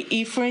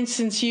he, for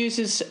instance,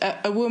 uses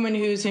a woman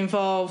who's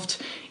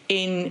involved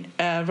in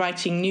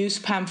writing news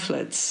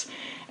pamphlets,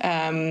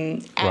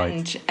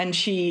 and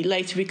she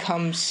later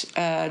becomes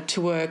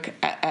to work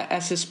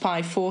as a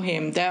spy for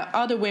him. There are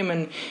other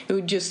women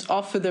who just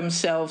offer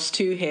themselves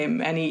to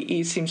him, and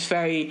he seems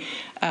very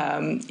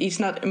he's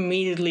not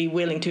immediately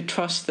willing to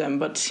trust them,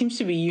 but seems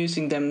to be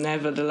using them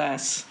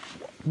nevertheless.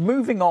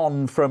 Moving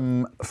on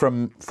from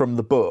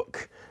the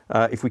book.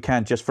 If we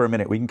can, just for a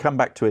minute, we can come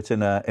back to it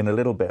in a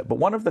little bit. But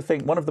one of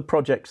the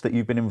projects that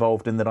you've been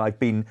involved in that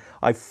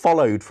I've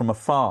followed from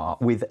afar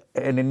with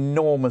an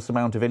enormous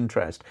amount of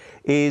interest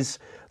is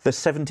the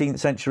 17th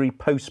century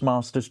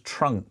postmaster's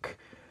trunk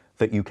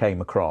that you came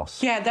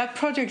across. Yeah, that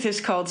project is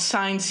called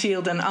Signed,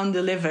 Sealed and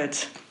Undelivered,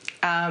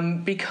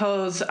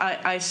 because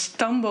I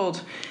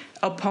stumbled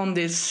upon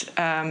this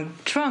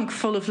trunk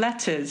full of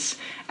letters,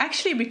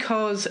 actually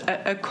because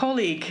a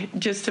colleague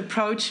just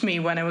approached me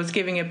when I was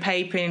giving a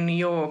paper in New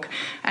York,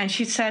 and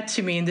she said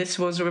to me, and this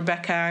was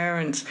Rebecca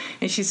Arendt,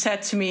 and she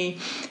said to me,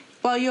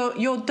 well,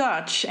 you're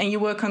Dutch and you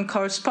work on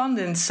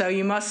correspondence, so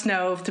you must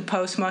know of the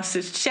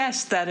postmaster's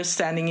chest that is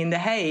standing in The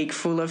Hague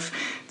full of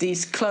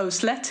these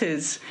closed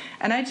letters.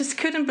 And I just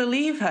couldn't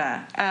believe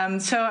her.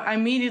 So I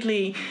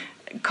immediately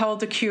called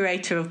the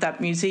curator of that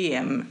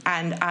museum,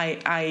 and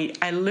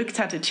I looked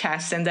at the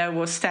chest, and there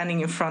was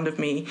standing in front of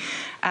me,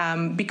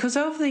 because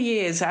over the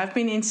years I've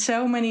been in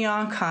so many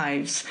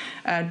archives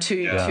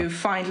to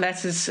find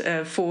letters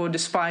for the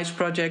Spies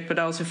project, but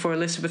also for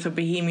Elizabeth of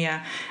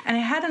Bohemia, and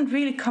I hadn't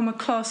really come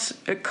across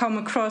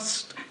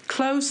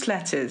closed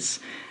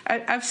letters.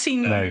 I've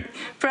seen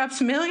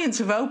perhaps millions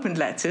of opened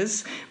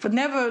letters, but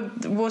never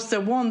was there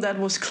one that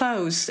was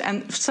closed.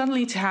 And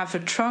suddenly to have a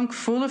trunk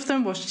full of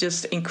them was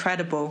just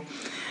incredible.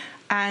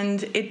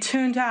 And it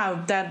turned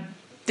out that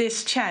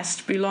this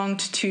chest belonged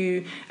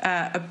to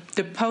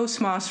the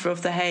postmaster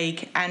of The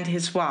Hague and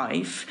his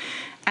wife.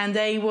 And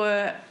they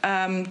were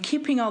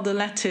keeping all the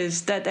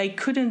letters that they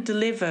couldn't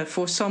deliver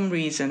for some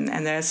reason.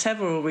 And there are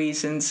several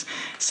reasons.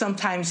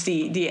 Sometimes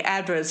the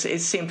address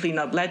is simply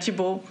not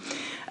legible.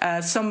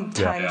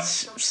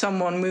 Sometimes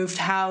someone moved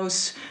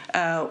house,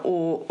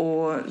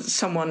 or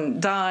someone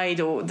died,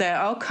 or there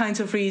are all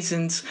kinds of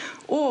reasons.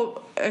 Or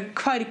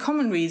quite a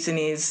common reason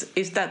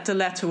is that the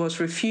letter was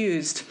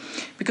refused,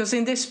 because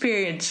in this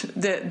period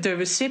the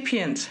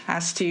recipient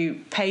has to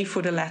pay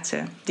for the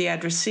letter, the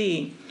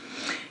addressee.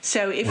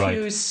 So if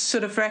you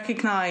sort of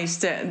recognize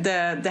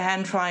the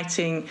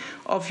handwriting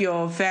of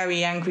your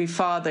very angry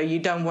father, you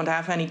don't want to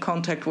have any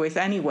contact with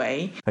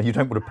anyway. And you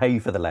don't want to pay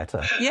for the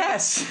letter.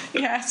 Yes.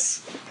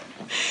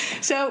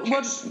 So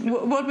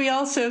what we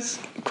also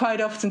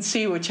quite often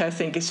see, which I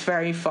think is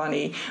very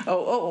funny,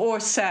 or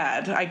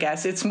sad, I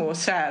guess it's more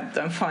sad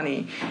than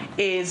funny,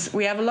 is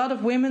we have a lot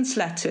of women's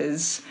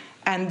letters.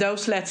 And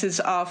those letters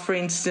are, for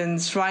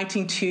instance,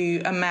 writing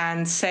to a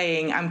man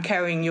saying, I'm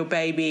carrying your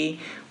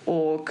baby,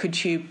 or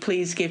could you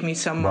please give me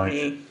some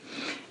money?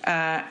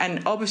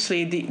 And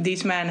obviously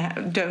these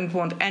men don't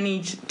want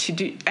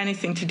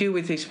anything to do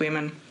with these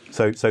women.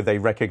 So they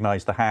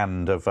recognise the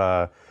hand of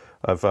a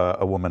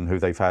woman who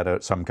they've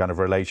had some kind of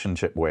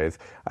relationship with,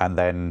 and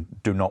then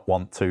do not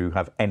want to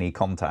have any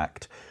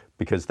contact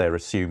because they're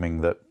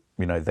assuming that,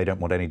 you know, they don't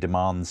want any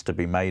demands to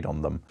be made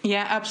on them.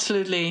 Yeah,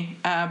 absolutely.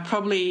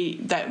 Probably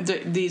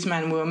that these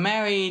men were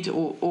married,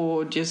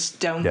 or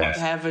just don't want to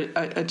have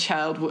a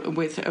child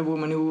with a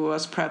woman who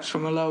was perhaps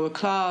from a lower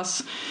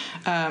class.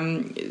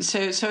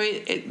 So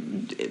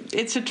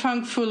it's a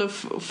trunk full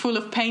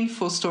of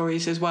painful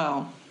stories as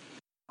well.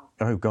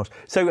 Oh gosh!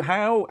 So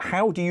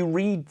how do you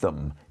read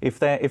them if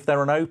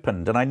they're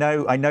unopened? And I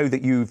know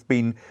that you've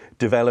been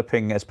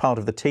developing, as part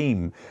of the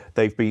team,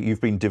 you've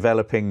been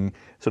developing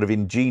sort of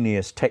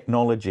ingenious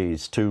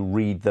technologies to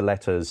read the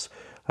letters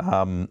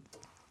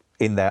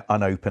in their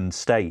unopened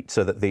state,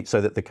 so that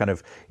the kind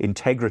of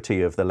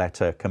integrity of the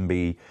letter can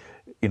be,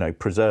 you know,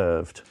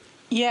 preserved.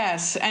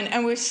 Yes,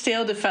 and we're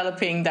still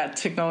developing that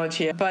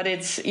technology, but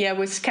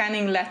we're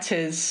scanning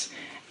letters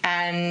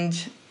and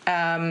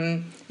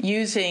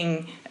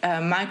using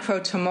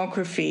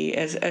microtomography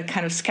as a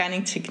kind of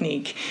scanning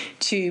technique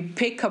to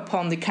pick up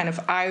on the kind of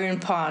iron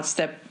parts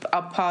that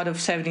are part of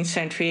 17th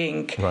century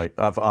ink. Right,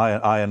 of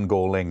iron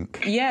gall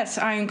ink. Yes,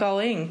 iron gall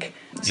ink.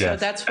 So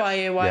that's why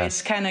a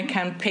scanner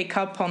can pick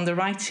up on the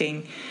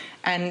writing.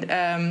 And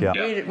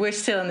we're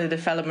still in the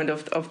development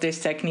of this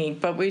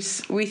technique, but we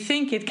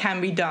think it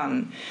can be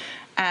done.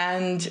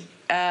 And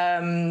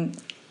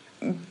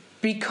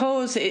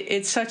because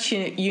it's such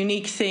a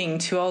unique thing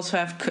to also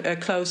have a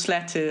closed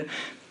letter,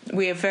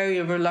 we are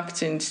very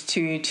reluctant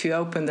to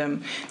open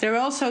them. There are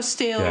also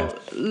still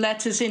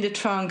letters in the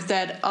trunk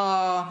that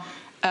are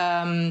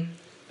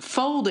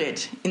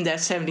folded in that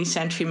 17th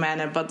century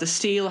manner, but the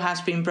seal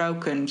has been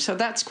broken. So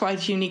that's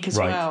quite unique as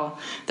well.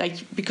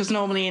 Because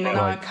normally in an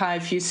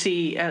archive you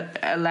see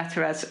a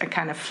letter as a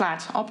kind of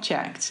flat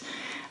object.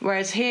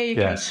 Whereas here you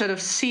can sort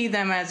of see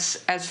them as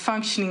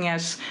functioning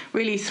as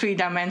really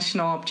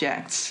three-dimensional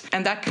objects.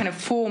 And that kind of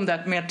form,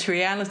 that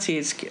materiality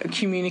is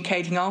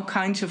communicating all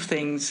kinds of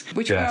things,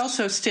 which we're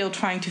also still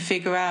trying to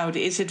figure out.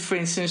 Is it, for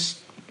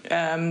instance,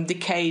 the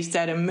case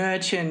that a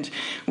merchant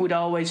would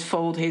always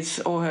fold his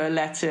or her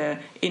letter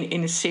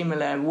in a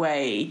similar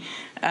way?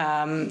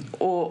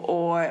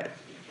 Or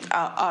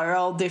are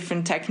all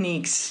different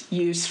techniques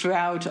used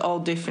throughout all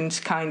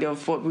different kind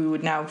of what we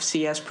would now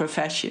see as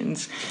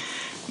professions?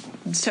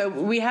 So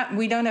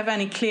we don't have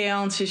any clear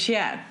answers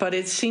yet, but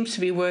it seems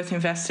to be worth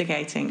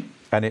investigating.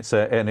 And it's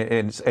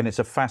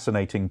a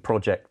fascinating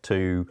project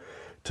to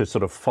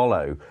sort of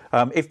follow.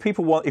 If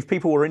people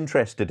were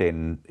interested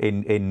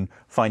in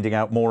finding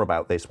out more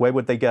about this, where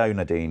would they go,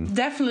 Nadine?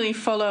 Definitely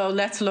follow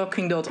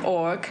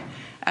letterlocking.org.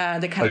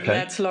 The kind of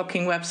letter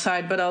locking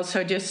website, but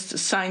also just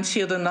Signed,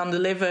 Sealed and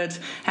Undelivered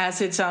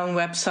has its own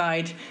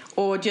website,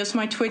 or just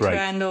my Twitter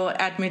handle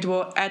at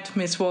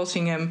Miss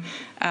Walsingham,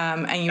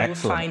 and you will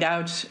find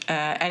out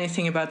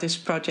anything about this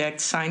project,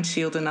 Signed,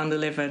 Sealed and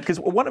Undelivered. Because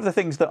one of the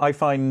things that I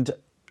find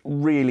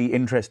really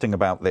interesting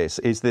about this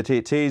is that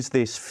it is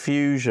this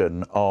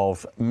fusion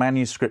of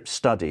manuscript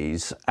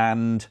studies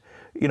and,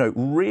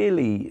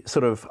 really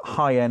sort of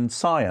high-end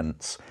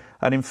science.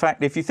 And in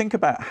fact, if you think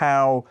about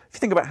how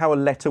a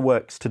letter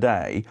works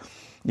today,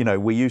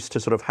 we're used to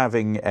sort of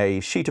having a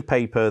sheet of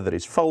paper that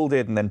is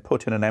folded and then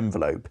put in an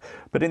envelope.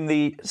 But in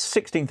the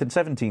 16th and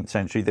 17th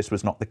century, this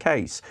was not the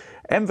case.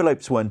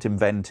 Envelopes weren't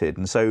invented,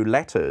 and so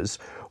letters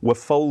were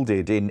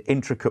folded in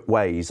intricate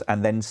ways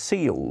and then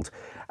sealed.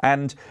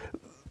 And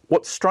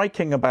what's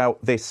striking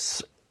about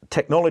this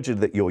technology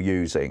that you're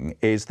using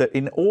is that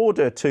in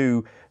order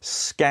to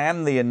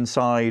scan the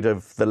inside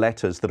of the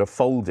letters that are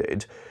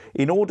folded,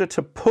 in order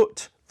to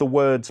put the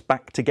words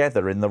back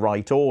together in the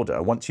right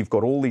order, once you've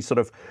got all these sort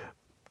of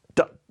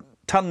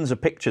tons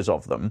of pictures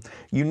of them,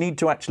 you need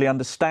to actually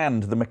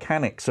understand the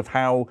mechanics of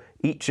how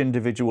each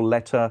individual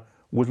letter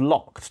was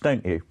locked,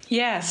 don't you?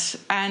 Yes,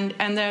 and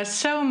there are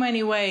so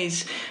many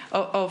ways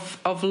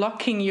of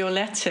locking your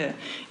letter,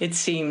 it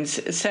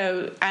seems.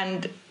 So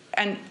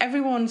and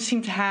everyone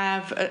seems to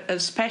have a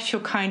special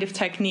kind of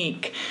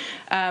technique.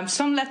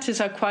 Some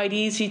letters are quite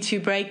easy to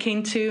break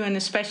into, and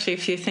especially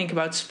if you think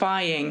about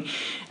spying,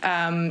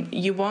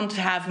 you want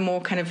to have a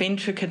more kind of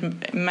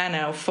intricate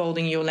manner of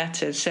folding your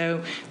letters.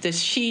 So the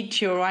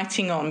sheet you're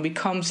writing on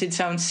becomes its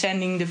own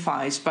sending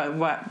device, but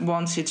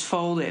once it's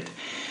folded,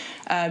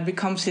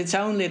 becomes its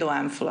own little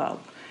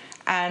envelope.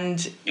 And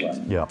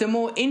the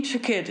more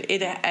intricate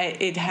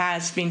it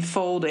has been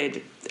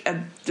folded,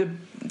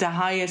 the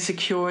higher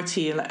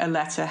security a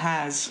letter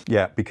has.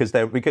 Yeah, because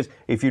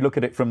if you look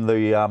at it from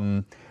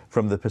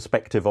the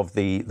perspective of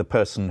the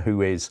person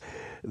who's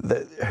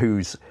the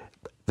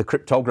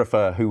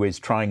cryptographer who is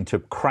trying to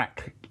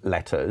crack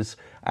letters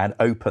and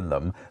open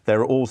them, there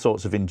are all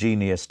sorts of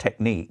ingenious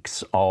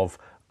techniques of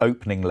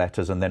opening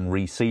letters and then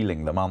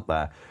resealing them, aren't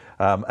there?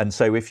 And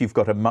so if you've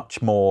got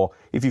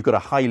a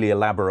highly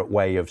elaborate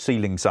way of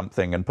sealing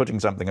something and putting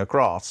something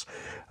across,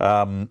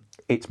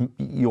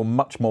 you're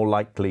much more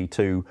likely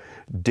to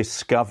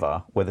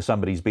discover whether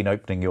somebody's been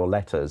opening your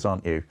letters,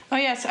 aren't you? Oh,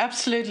 yes,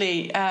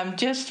 absolutely.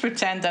 Just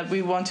pretend that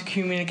we want to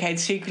communicate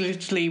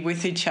secretly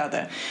with each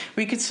other.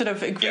 We could sort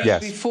of agree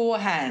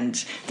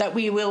beforehand that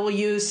we will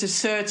use a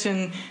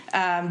certain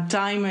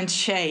diamond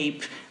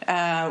shape,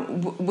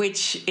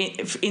 which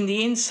in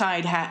the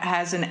inside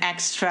has an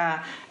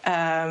extra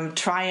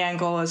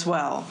triangle as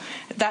well.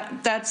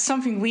 That's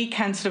something we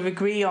can sort of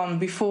agree on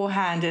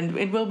beforehand, and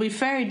it will be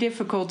very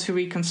difficult to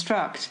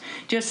reconstruct.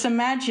 Just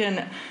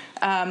imagine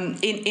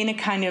in a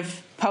kind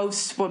of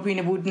post, what we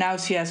would now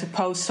see as a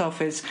post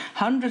office,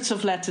 hundreds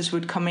of letters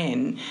would come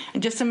in,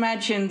 and just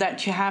imagine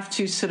that you have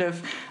to sort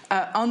of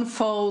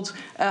unfold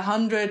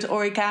 100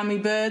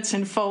 origami birds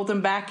and fold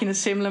them back in a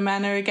similar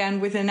manner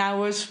again within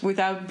hours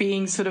without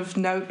being sort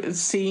of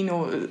seen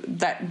or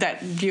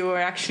that you are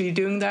actually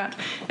doing that.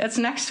 That's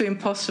next to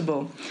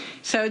impossible.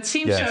 So it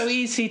seems so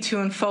easy to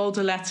unfold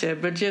a letter,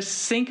 but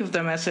just think of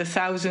them as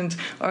 1,000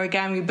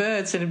 origami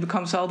birds and it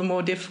becomes all the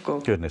more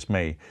difficult. Goodness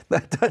me.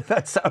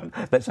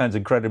 That sounds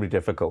incredibly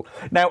difficult.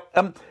 Now,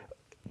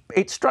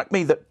 it struck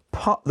me that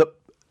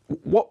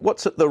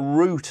what's at the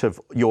root of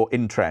your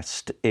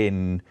interest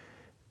in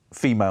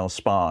female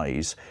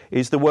spies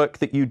is the work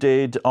that you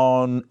did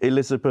on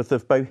Elizabeth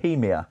of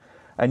Bohemia.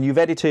 And you've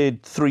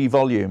edited 3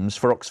 volumes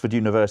for Oxford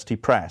University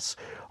Press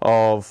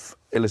of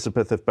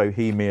Elizabeth of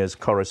Bohemia's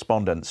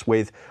correspondence,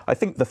 with, I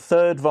think, the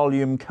 3rd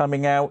volume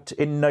coming out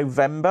in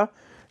November,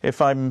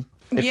 if I'm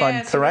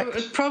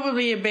correct.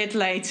 Probably a bit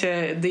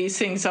later. These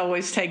things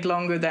always take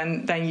longer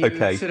than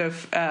you sort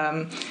of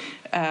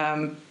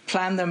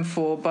plan them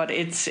for, but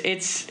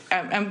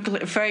I'm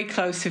very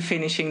close to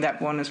finishing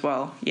that one as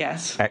well.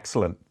 Yes.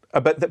 Excellent.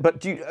 But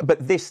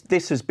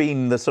this has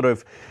been the sort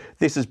of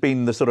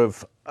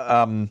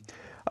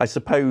I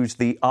suppose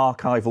the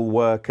archival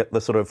work at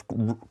the sort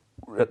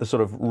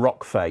of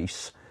rock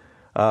face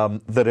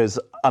that has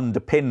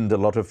underpinned a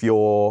lot of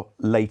your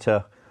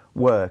later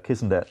work,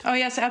 isn't it? Oh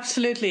yes,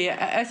 absolutely.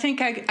 I think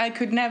I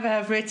could never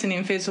have written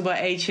Invisible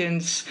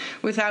Agents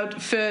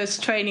without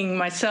first training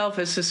myself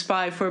as a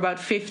spy for about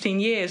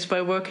 15 years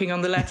by working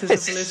on the letters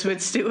of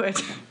Elizabeth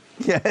Stewart.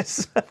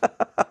 Yes.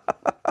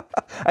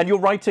 And you're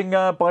writing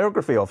a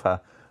biography of her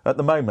at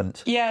the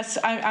moment. Yes,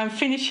 I'm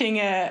finishing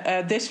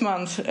this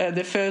month.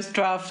 The first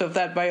draft of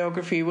that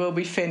biography will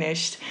be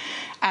finished.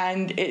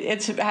 And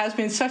it has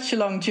been such a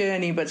long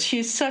journey, but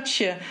she's such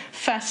a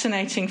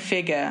fascinating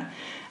figure.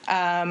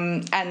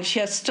 And she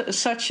has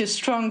such a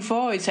strong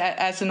voice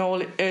as an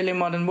early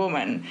modern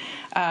woman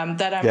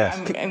that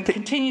I'm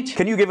continuing to...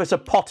 Can you give us a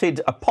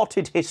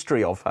potted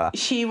history of her?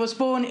 She was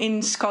born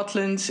in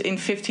Scotland in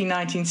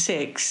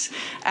 1596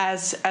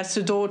 as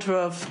the daughter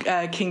of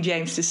King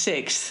James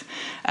VI.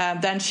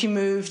 Then she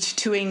moved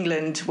to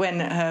England when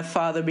her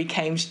father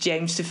became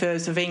James I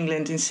of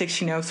England in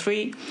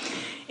 1603.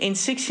 In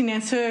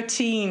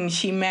 1613,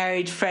 she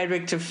married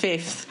Frederick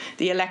V,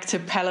 the Elector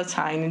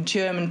Palatine, a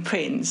German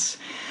prince.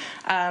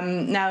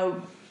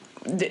 Now,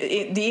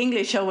 the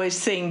English always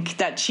think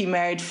that she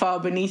married far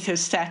beneath her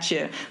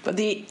stature, but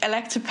the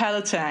Elector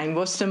Palatine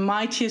was the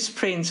mightiest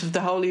prince of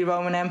the Holy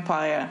Roman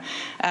Empire,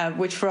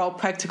 which for all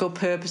practical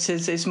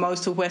purposes is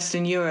most of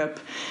Western Europe.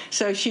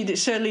 So she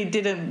certainly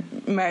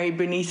didn't marry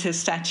beneath her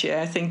stature.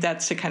 I think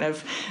that's a kind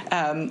of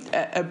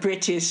a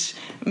British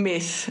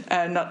myth,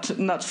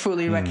 not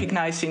fully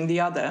recognizing the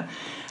other.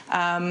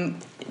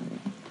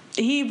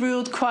 He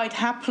ruled quite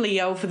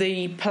happily over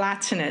the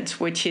Palatinate,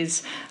 which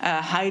is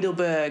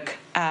Heidelberg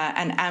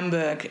and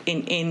Amberg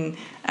in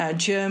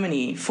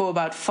Germany, for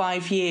about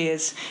 5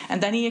 years.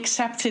 And then he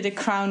accepted a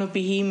crown of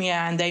Bohemia,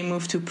 and they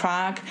moved to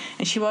Prague.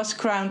 And she was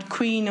crowned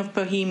Queen of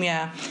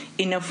Bohemia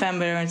in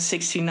November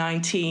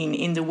 1619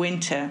 in the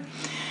winter.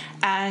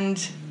 And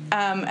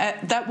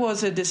that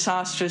was a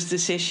disastrous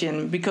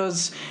decision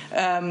because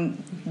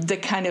the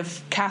kind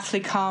of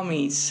Catholic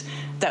armies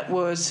that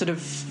were sort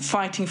of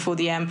fighting for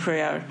the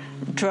emperor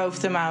drove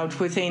them out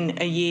within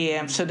a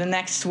year. So the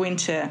next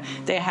winter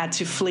they had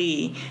to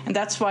flee. And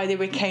that's why they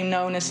became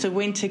known as the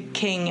Winter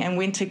King and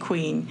Winter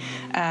Queen.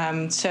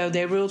 So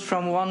they ruled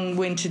from one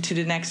winter to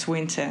the next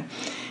winter.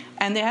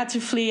 And they had to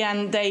flee,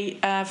 and they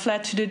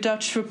fled to the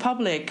Dutch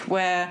Republic,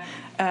 where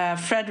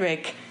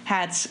Frederick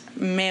had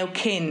male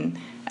kin.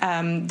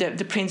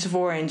 The Prince of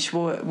Orange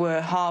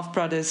were half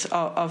brothers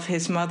of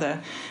his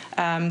mother.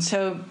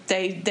 So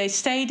they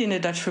stayed in the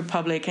Dutch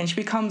Republic, and she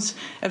becomes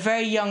a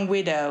very young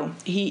widow.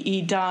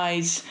 He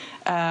dies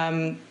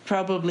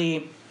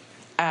probably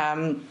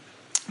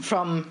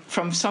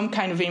from some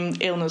kind of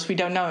illness. We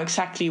don't know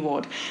exactly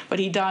what, but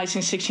he dies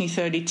in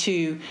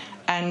 1632,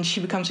 and she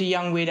becomes a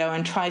young widow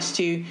and tries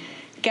to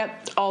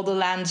get all the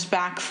lands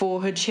back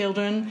for her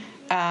children.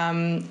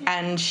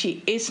 And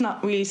she is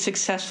not really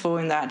successful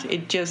in that.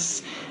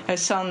 Her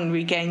son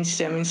regains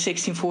them in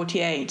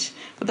 1648.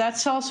 But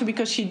that's also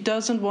because she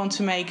doesn't want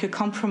to make a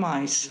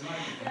compromise.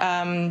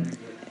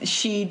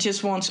 She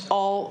just wants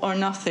all or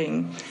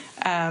nothing.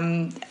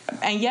 And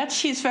yet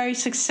she is very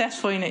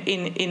successful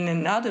in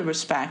another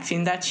respect,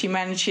 in that she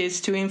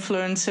manages to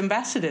influence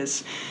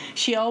ambassadors.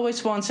 She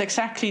always wants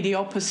exactly the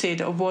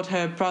opposite of what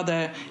her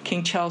brother,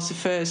 King Charles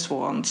I,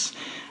 wants.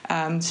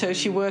 So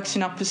she works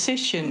in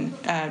opposition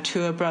to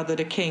her brother,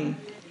 the king.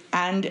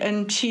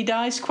 And she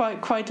dies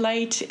quite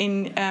late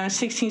in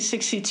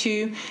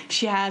 1662.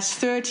 She has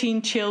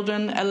 13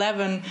 children.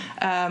 11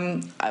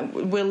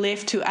 will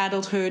live to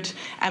adulthood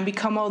and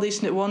become all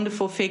these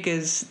wonderful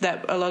figures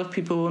that a lot of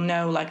people will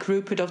know, like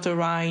Rupert of the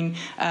Rhine,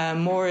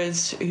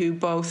 Maurice, who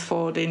both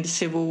fought in the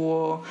Civil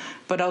War,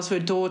 but also a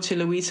daughter,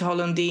 Louise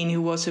Hollandine,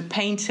 who was a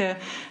painter,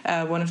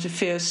 one of the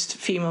first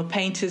female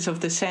painters of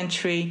the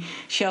century.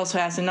 She also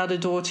has another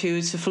daughter who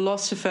is a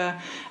philosopher,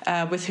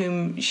 with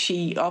whom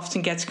she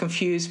often gets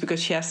confused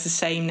because she has the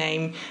same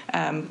name.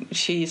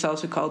 She is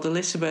also called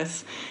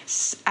Elizabeth.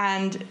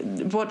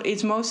 And what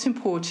is most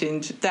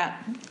important,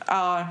 that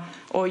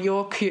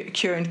your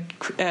current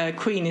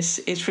queen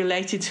is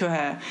related to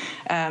her.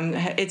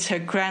 It's her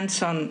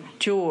grandson,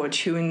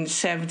 George, who in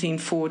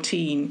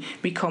 1714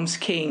 becomes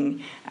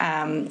king.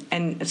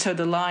 And so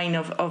the line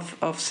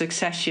of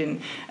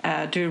succession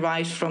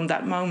derives from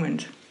that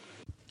moment.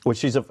 Well,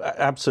 she's an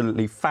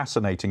absolutely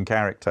fascinating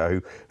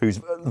character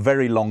who's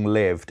very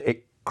long-lived,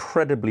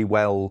 incredibly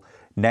well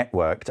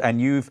networked,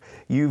 and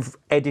you've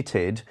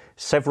edited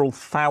several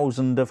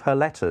thousand of her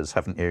letters,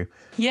 haven't you?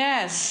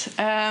 Yes,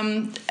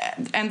 and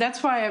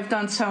that's why I've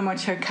done so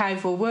much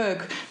archival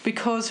work,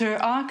 because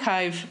her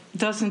archive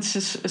doesn't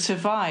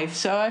survive.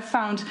 So I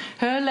found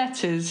her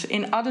letters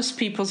in other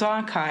people's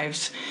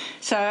archives.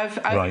 So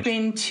I've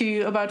been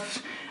to about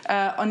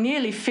on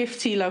nearly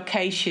 50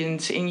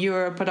 locations in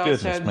Europe, but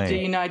also the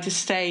United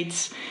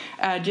States,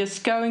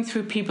 just going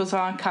through people's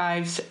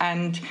archives,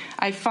 and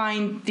I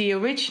find the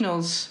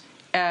originals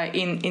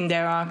in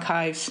their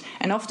archives,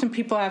 and often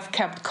people have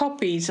kept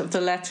copies of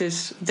the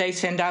letters they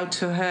send out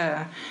to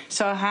her.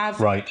 So I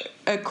have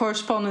a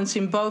correspondence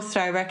in both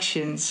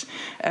directions,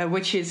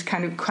 which is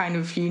kind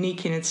of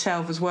unique in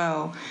itself as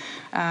well.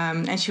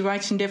 And she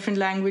writes in different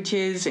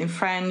languages, in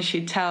French,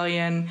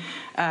 Italian.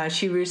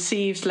 She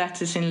receives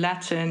letters in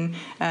Latin,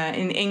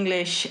 in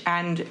English,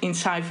 and in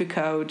cipher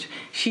code.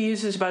 She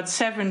uses about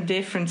 7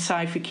 different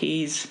cipher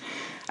keys.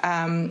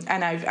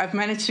 And I've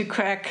managed to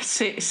crack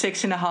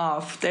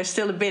 6.5. There's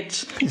still a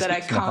bit that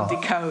I can't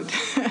decode.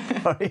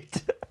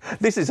 Right.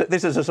 This is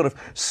a sort of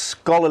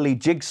scholarly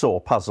jigsaw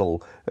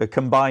puzzle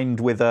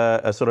combined with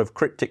a sort of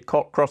cryptic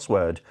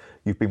crossword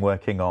you've been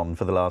working on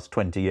for the last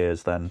 20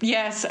 years then.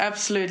 Yes,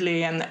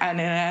 absolutely, and it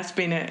has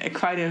been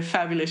quite a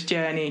fabulous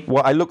journey.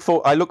 Well, I look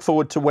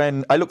forward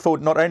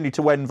not only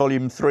to when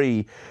Volume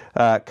 3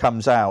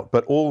 comes out,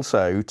 but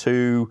also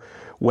to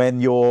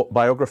when your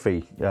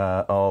biography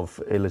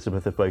of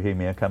Elizabeth of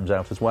Bohemia comes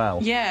out as well.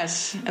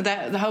 Yes,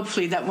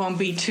 hopefully that won't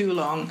be too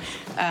long.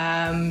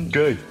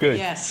 Good.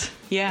 Yes.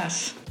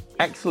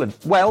 Excellent.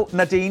 Well,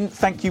 Nadine,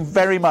 thank you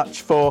very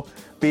much for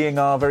being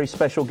our very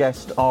special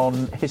guest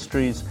on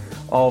Histories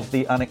of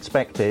the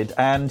Unexpected.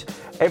 And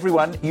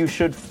everyone, you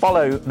should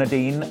follow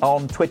Nadine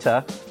on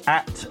Twitter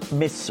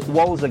 @Miss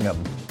Walsingham.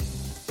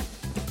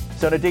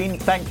 So Nadine,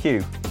 thank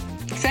you.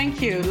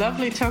 Thank you.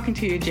 Lovely talking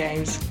to you,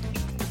 James.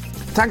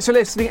 Thanks for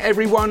listening,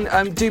 everyone.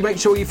 Do make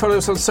sure you follow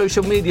us on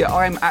social media.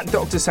 I'm at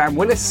Dr. Sam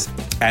Willis.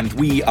 And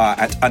we are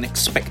at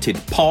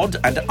Unexpected Pod,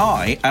 and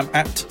I am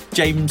at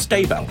James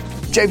Daybell.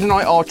 James and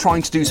I are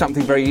trying to do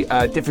something very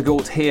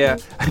difficult here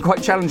and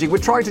quite challenging. We're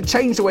trying to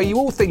change the way you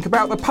all think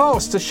about the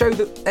past to show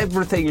that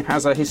everything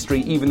has a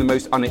history, even the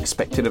most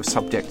unexpected of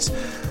subjects.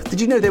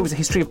 Did you know there was a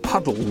history of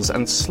puddles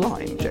and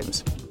slime,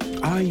 James?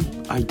 I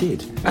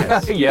did.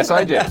 Yes. Yes,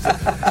 I did.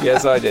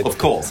 Yes, I did. Of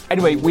course.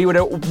 Anyway, we would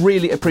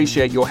really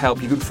appreciate your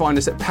help. You can find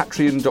us at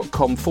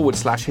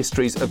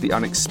patreon.com/histories of the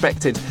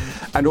unexpected,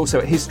 and also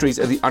at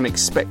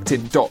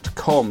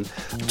historiesoftheunexpected.com.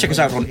 Check us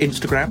out on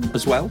Instagram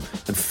as well,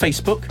 and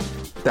Facebook.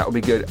 That would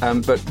be good.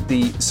 But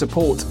the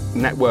support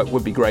network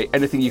would be great.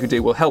 Anything you could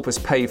do will help us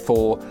pay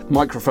for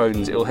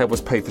microphones, it will help us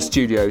pay for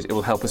studios, it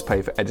will help us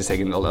pay for editing,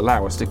 and it'll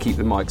allow us to keep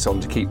the mics on,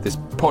 to keep this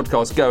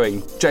podcast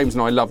going. James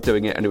and I love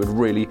doing it, and it would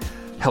really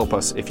help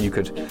us if you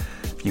could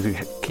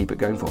keep it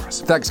going for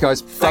us. Thanks, guys.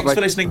 Thanks Bye-bye.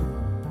 for listening.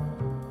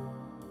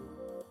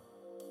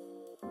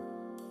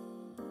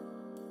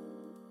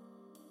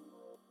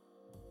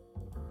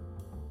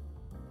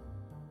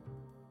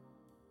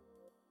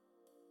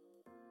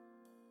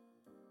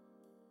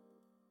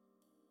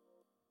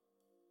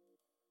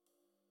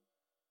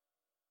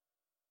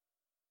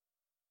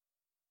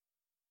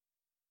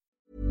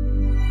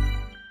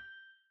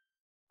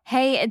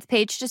 Hey, it's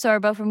Paige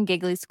DeSorbo from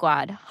Giggly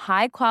Squad.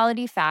 High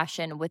quality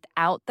fashion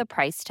without the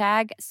price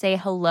tag. Say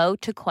hello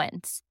to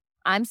Quince.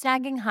 I'm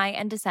snagging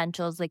high-end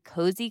essentials like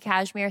cozy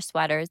cashmere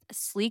sweaters,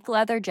 sleek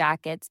leather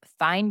jackets,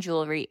 fine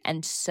jewelry,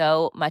 and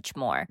so much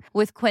more.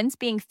 With Quince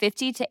being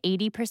 50 to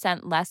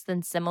 80% less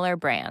than similar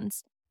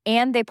brands.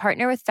 And they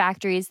partner with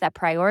factories that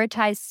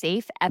prioritize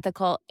safe,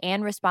 ethical,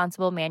 and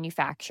responsible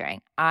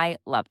manufacturing. I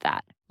love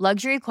that.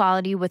 Luxury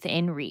quality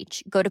within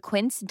reach. Go to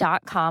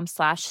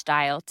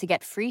quince.com/style to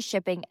get free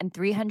shipping and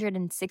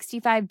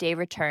 365-day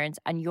returns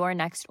on your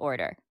next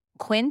order.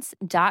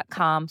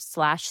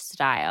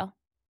 Quince.com/style.